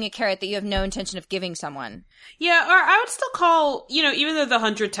dangling a carrot that you have no intention of giving someone. Yeah, or I would still call, even though the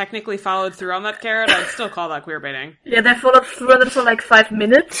 100 technically followed through on that carrot, I'd still call that quear baiting. Yeah, they followed through on it for like 5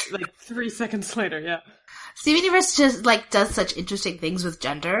 minutes. Like 3 seconds later, yeah. Steven Universe just, like, does such interesting things with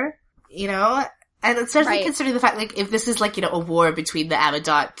gender, And especially considering the fact, like, if this is, like, a war between the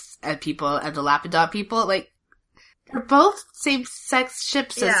Amidot people and the Lapidot people, like, they're both same-sex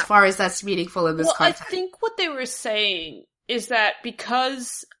ships as far as that's meaningful in this context. I think what they were saying is that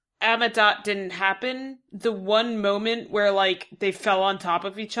because Amidot didn't happen, the one moment where, like, they fell on top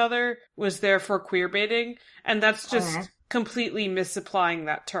of each other was therefore queer baiting, and that's just completely misapplying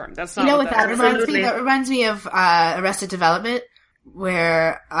that term. That's not what that reminds me? That reminds me of Arrested Development,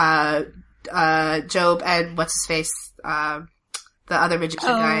 where Job and what's-his-face, the other magician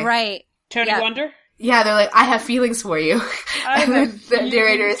guy. Oh, right. Tony Wonder? Yeah, they're like, I have feelings for you. And then the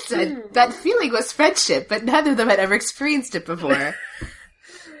narrator said, that feeling was friendship, but none of them had ever experienced it before.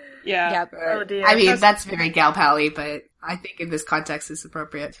 Yeah. Oh dear. I mean, that's very gal pally, but I think in this context it's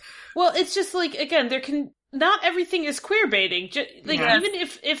appropriate. Well, it's just like, again, not everything is queer baiting. Even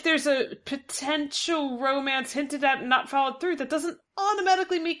if there's a potential romance hinted at and not followed through, that doesn't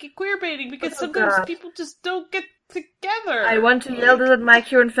automatically make it queer baiting, because sometimes people just don't get together. I want to yell this at my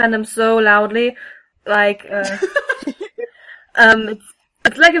current fandom so loudly. Like, it's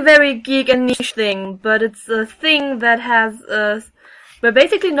like a very geek and niche thing, but it's a thing that has, where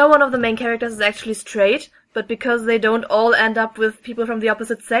basically no one of the main characters is actually straight, but because they don't all end up with people from the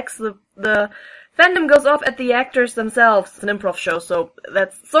opposite sex, the fandom goes off at the actors themselves. It's an improv show, so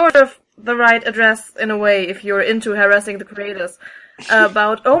that's sort of the right address in a way if you're into harassing the creators.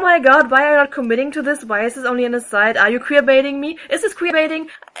 About, oh my god, why are you not committing to this? Why is this only an aside? Are you queer baiting me? Is this queer baiting?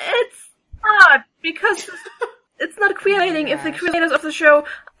 It's not, because it's not queer baiting if the creators of the show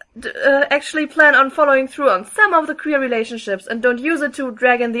actually plan on following through on some of the queer relationships and don't use it to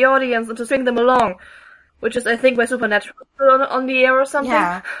drag in the audience and to string them along, which is, I think, why Supernatural is on the air or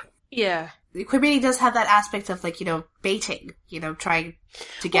something. Yeah. Queer baiting does have that aspect of, like, baiting, trying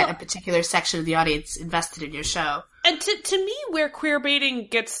to get a particular section of the audience invested in your show. And to me, where queer baiting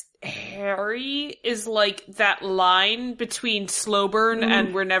gets hairy is, like, that line between slow burn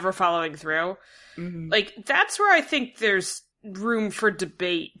and we're never following through. Mm-hmm. Like, that's where I think there's room for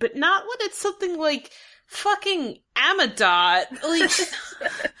debate, but not when it's something like fucking Amidot. Like,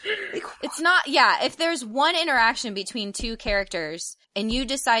 it's not, if there's one interaction between two characters and you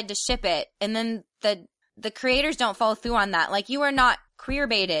decide to ship it, and then the creators don't follow through on that, like, you are not queer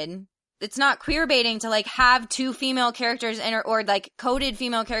baited. It's not queer baiting to, like, have two female characters or like coded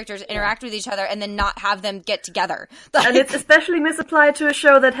female characters interact with each other and then not have them get together. Like, and it's especially misapplied to a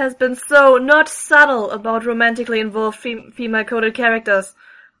show that has been so not subtle about romantically involved female coded characters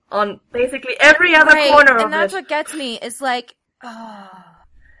on basically every other corner of it. And that's what gets me, is like,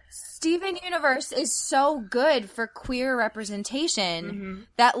 Steven Universe is so good for queer representation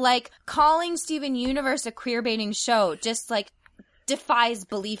that, like, calling Steven Universe a queer baiting show just, like, defies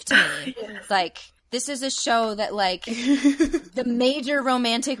belief to me. Yes. Like, this is a show that, like, the major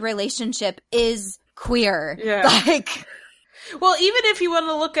romantic relationship is queer. Yeah. Like, well, even if you want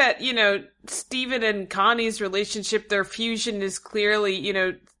to look at, Steven and Connie's relationship, their fusion is clearly,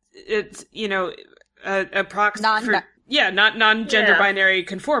 it's, a proxy for... not non-gender binary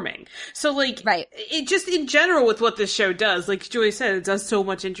conforming. So, like, it just in general with what this show does, like Joy said, it does so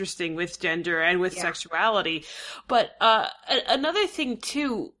much interesting with gender and with sexuality. But another thing,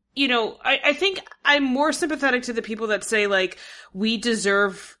 too, you know, I think I'm more sympathetic to the people that say, like, we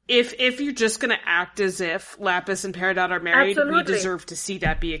deserve, if you're just gonna act as if Lapis and Peridot are married, we deserve to see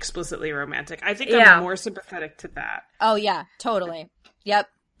that be explicitly romantic. I think I'm more sympathetic to that. Oh, yeah, totally. Yep.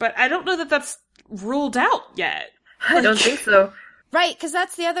 But I don't know that that's ruled out yet. I don't think so. Right, because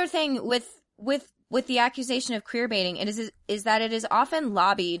that's the other thing with the accusation of queer baiting is that it is often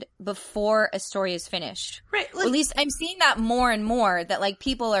lobbied before a story is finished. Right. Like, at least I'm seeing that more and more, that like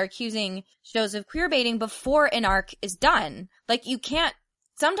people are accusing shows of queer baiting before an arc is done. Like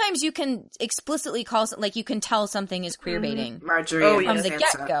sometimes you can explicitly call like you can tell something is queer baiting Marjorie from the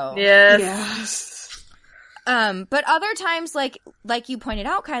get-go. Yes. But other times, like you pointed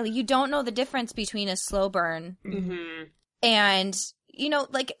out, Kylie, you don't know the difference between a slow burn and, you know,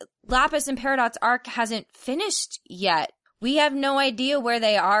 like Lapis and Peridot's arc hasn't finished yet. We have no idea where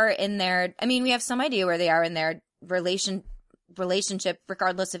they are in their, I mean, we have some idea where they are in their relationship,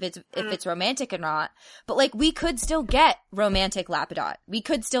 regardless if it's romantic or not. But like, we could still get romantic Lapidot. We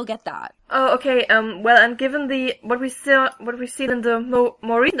could still get that. Oh, okay. Well, and given what we've seen in the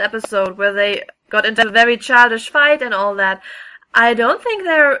more recent episode where they got into a very childish fight and all that, I don't think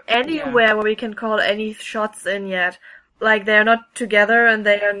they're anywhere where we can call any shots in yet. Like, they're not together and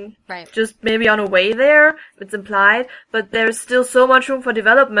they're just maybe on a way there. It's implied, but there's still so much room for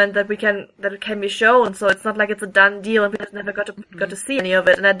development that it can be shown. So it's not like it's a done deal and we just never got to see any of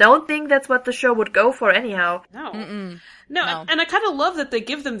it. And I don't think that's what the show would go for anyhow. No. No, and I kind of love that they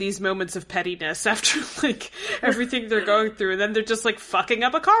give them these moments of pettiness after, like, everything they're going through, and then they're just, like, fucking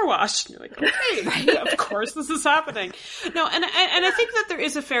up a car wash. And you're like, okay, of course this is happening. No, and I think that there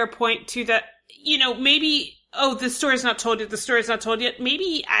is a fair point to that, you know, maybe, this story's not told yet,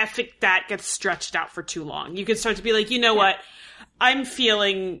 maybe I think that gets stretched out for too long. You can start to be like, you know what, I'm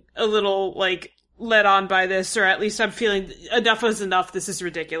feeling a little, like, led on by this, or at least I'm feeling enough is enough, this is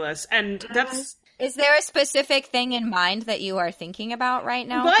ridiculous. And that's... Is there a specific thing in mind that you are thinking about right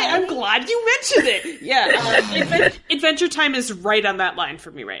now? But I'm glad you mentioned it. Yeah. Adventure Time is right on that line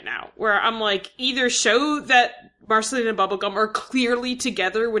for me right now, where I'm like, either show that Marceline and Bubblegum are clearly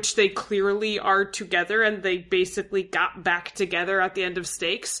together, which they clearly are together, and they basically got back together at the end of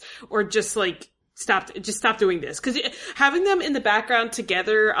Stakes, or just like, stop doing this. Because having them in the background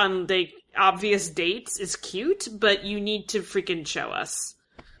together on the obvious dates is cute, but you need to freaking show us.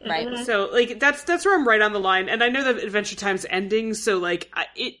 Right. So, like, that's where I'm right on the line. And I know that Adventure Time's ending, so, like,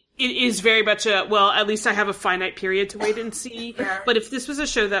 it is very much at least I have a finite period to wait and see. But if this was a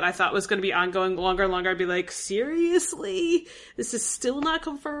show that I thought was going to be ongoing longer and longer, I'd be like, seriously? This is still not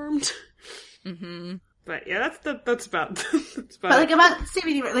confirmed? Mm-hmm. But, yeah, that's about But, like, about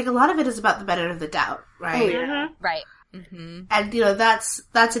CBD, like, a lot of it is about the benefit of the doubt, right? Oh, yeah. Right. Mm-hmm. And, you know, that's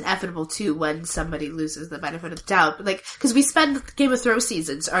inevitable, too, when somebody loses the benefit of the doubt. But, like, because we spend Game of Thrones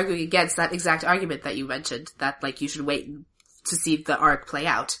seasons arguing against that exact argument that you mentioned, that, like, you should wait to see the arc play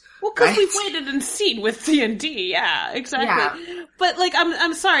out. Well, because we've waited and seen with D&D, yeah, exactly. Yeah. But, like,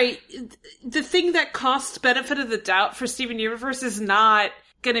 I'm sorry, the thing that costs benefit of the doubt for Steven Universe is not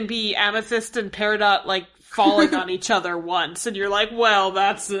gonna be Amethyst and Peridot, like, falling on each other once, and you're like, well,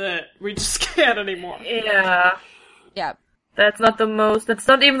 that's it. We just can't anymore. Yeah. Yeah. That's not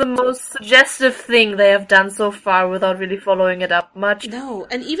even the most suggestive thing they have done so far without really following it up much. No,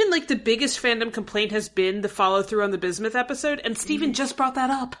 and even, like, the biggest fandom complaint has been the follow-through on the Bismuth episode, and Steven just brought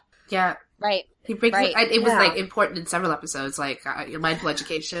that up. Yeah. Right. He brings it was, like, important in several episodes, like, mindful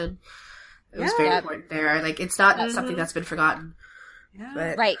education. It was very important there. Like, it's not something that's been forgotten. Yeah.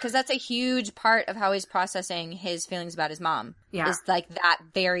 But... Right, because that's a huge part of how he's processing his feelings about his mom. Yeah. Is, like, that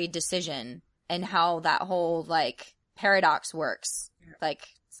very decision, and how that whole, like, paradox works. Like,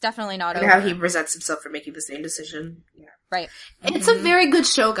 it's definitely not over. And how he resents himself for making the same decision. Yeah. Right. It's a very good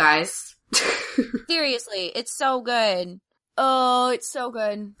show, guys. Seriously, it's so good. Oh, it's so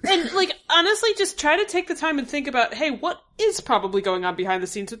good. And, like, honestly, just try to take the time and think about, hey, what is probably going on behind the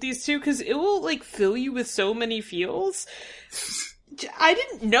scenes with these two? Because it will, like, fill you with so many feels. I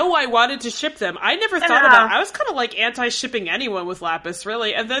didn't know I wanted to ship them. I never thought about it. I was kind of, like, anti-shipping anyone with Lapis,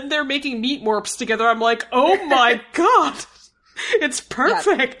 really. And then they're making meat morphs together. I'm like, oh my god! It's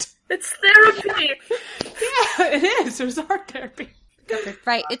perfect! Yep. It's therapy! Yeah, it is. There's art therapy.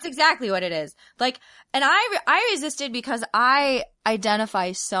 Right, it's exactly what it is. Like, and I resisted because I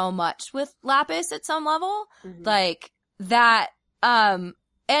identify so much with Lapis at some level. Mm-hmm. Like, that, and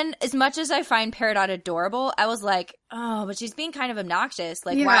And as much as I find Peridot adorable, I was like, oh, but she's being kind of obnoxious.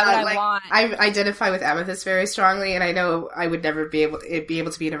 Like, yeah, why would I want... I identify with Amethyst very strongly, and I know I would never be able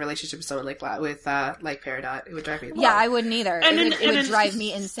to be in a relationship with someone like Peridot. It would drive me insane. Yeah, I wouldn't either. It would drive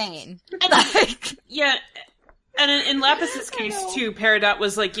me insane. Yeah, and in Lapis's case, too, Peridot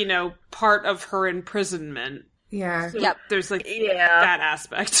was, like, you know, part of her imprisonment. Yeah. So there's, like, that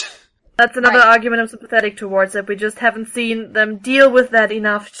aspect. That's another argument I'm sympathetic towards, that we just haven't seen them deal with that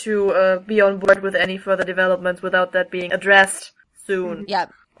enough to be on board with any further developments without that being addressed soon.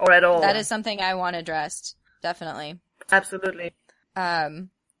 Yep. Or at all. That is something I want addressed. Definitely. Absolutely.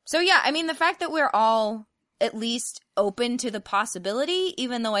 So yeah, I mean, the fact that we're all at least open to the possibility,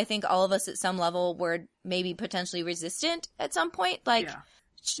 even though I think all of us at some level were maybe potentially resistant at some point, like,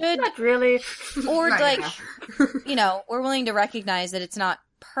 should... Not really. Or, like, you know, we're willing to recognize that it's not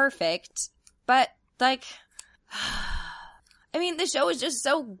perfect, but, like, I mean, the show is just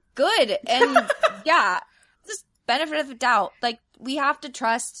so good, and yeah, just benefit of the doubt. Like, we have to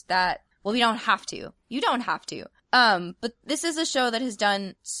trust that, well, we don't have to. You don't have to. But this is a show that has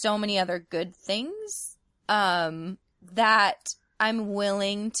done so many other good things, that I'm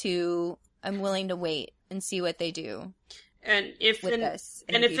willing to wait and see what they do. And if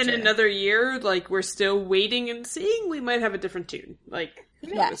in another year, like, we're still waiting and seeing, we might have a different tune. Like,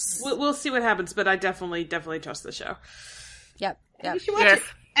 yes, we'll see what happens. But I definitely trust the show. Yep. You should watch it.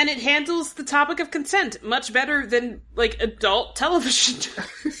 And it handles the topic of consent much better than, like, adult television.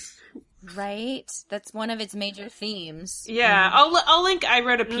 Right? That's one of its major themes. Yeah, I'll link. I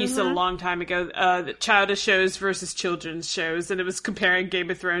read a piece a long time ago, that childish shows versus children's shows, and it was comparing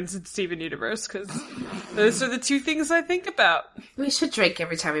Game of Thrones and Steven Universe, because those are the two things I think about. We should drink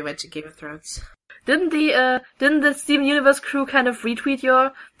every time we went to Game of Thrones. Didn't the Steven Universe crew kind of retweet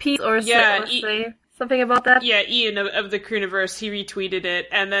your piece or say something about that? Yeah, Ian of the Crooniverse, he retweeted it,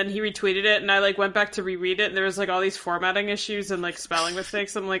 and then he retweeted it, and I, like, went back to reread it, and there was, like, all these formatting issues and, like, spelling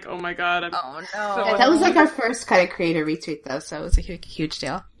mistakes. I'm like, oh my god. Oh no. Yeah, that was, like, our first kind of creator retweet, though, so it was a huge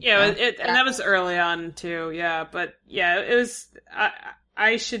deal. Yeah, and that was early on, too, yeah, but, yeah, it was...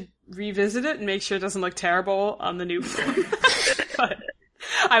 I should revisit it and make sure it doesn't look terrible on the new form. But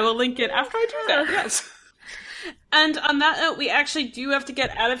I will link it after I do that, yes. And on that note, we actually do have to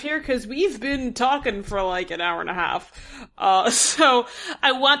get out of here because we've been talking for like an hour and a half. So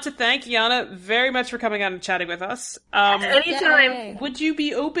I want to thank Jana very much for coming on and chatting with us. Anytime. Would you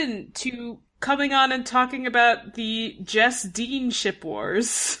be open to coming on and talking about the Jess Dean ship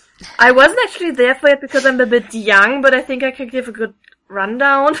wars? I wasn't actually there for it because I'm a bit young, but I think I could give a good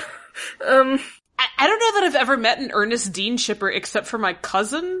rundown. I don't know that I've ever met an Ernest Dean shipper except for my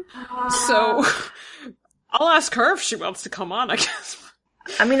cousin, so... I'll ask her if she wants to come on, I guess.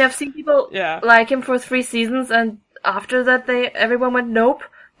 I mean, I've seen people like him for 3 seasons, and after that everyone went nope,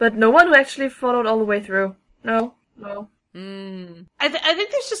 but no one who actually followed all the way through. No. I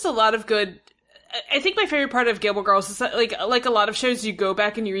think there's just a lot of good... I think my favorite part of Gilmore Girls is that, like a lot of shows, you go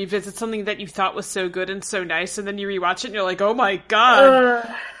back and you revisit something that you thought was so good and so nice, and then you rewatch it and you're like, oh my god,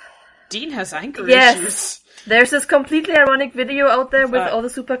 Dean has anger issues. There's this completely ironic video out there with all the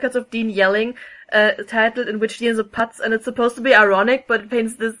supercuts of Dean yelling, titled "In Which Dean is a Putz," and it's supposed to be ironic, but it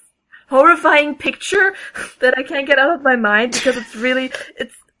paints this horrifying picture that I can't get out of my mind because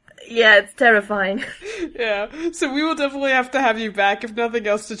it's terrifying. Yeah, so we will definitely have to have you back, if nothing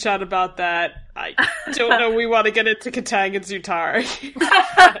else, to chat about that. I don't know we want to get into Katang and Zutari.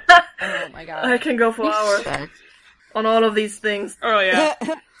 Oh my god. I can go for hours on all of these things. Oh yeah.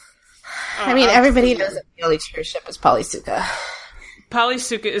 I mean, everybody knows that the only true ship is Polysuka.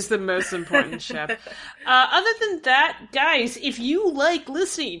 Polysuka is the most important ship. Other than that, guys, if you like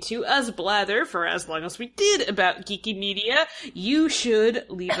listening to us blather for as long as we did about geeky media, you should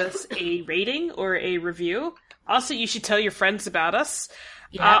leave us a rating or a review. Also, you should tell your friends about us.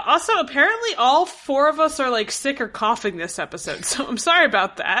 Yeah. Also, apparently all 4 of us are, like, sick or coughing this episode, so I'm sorry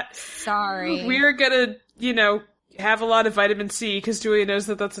about that. Sorry. We're gonna, have a lot of vitamin C, because Julia knows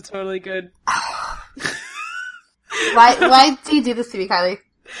that that's a totally good... Why do you do this to me, Kylie?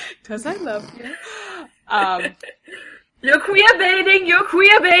 Because I love you. You're queer baiting!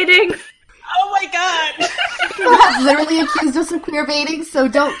 Oh my god! You have literally accused us of queer baiting, so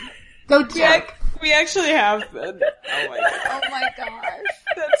don't joke. We actually have. Oh my gosh.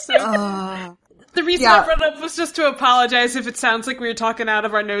 That's so... The reason I brought it up was just to apologize if it sounds like we were talking out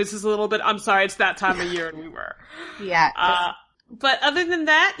of our noses a little bit. I'm sorry, it's that time of year and we were. Yeah. But other than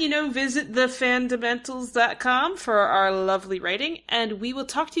that, visit thefandamentals.com for our lovely writing, and we will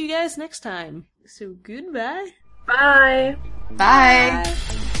talk to you guys next time. So goodbye. Bye. Bye.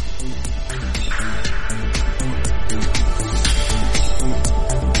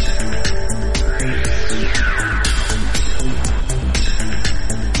 Bye.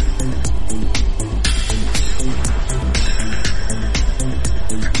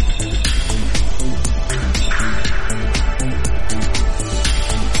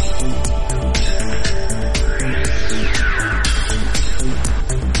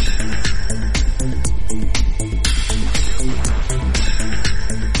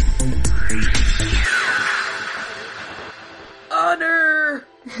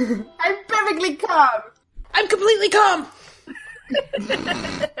 I'm perfectly calm. I'm completely calm.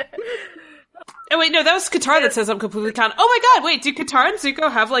 Oh wait, no, that was Qatar that says I'm completely calm. Oh my god, wait, do Qatar and Zuko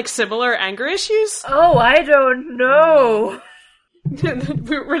have like similar anger issues? Oh, I don't know.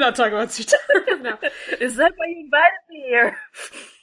 We're not talking about Zuko now. Is that why you invited me here?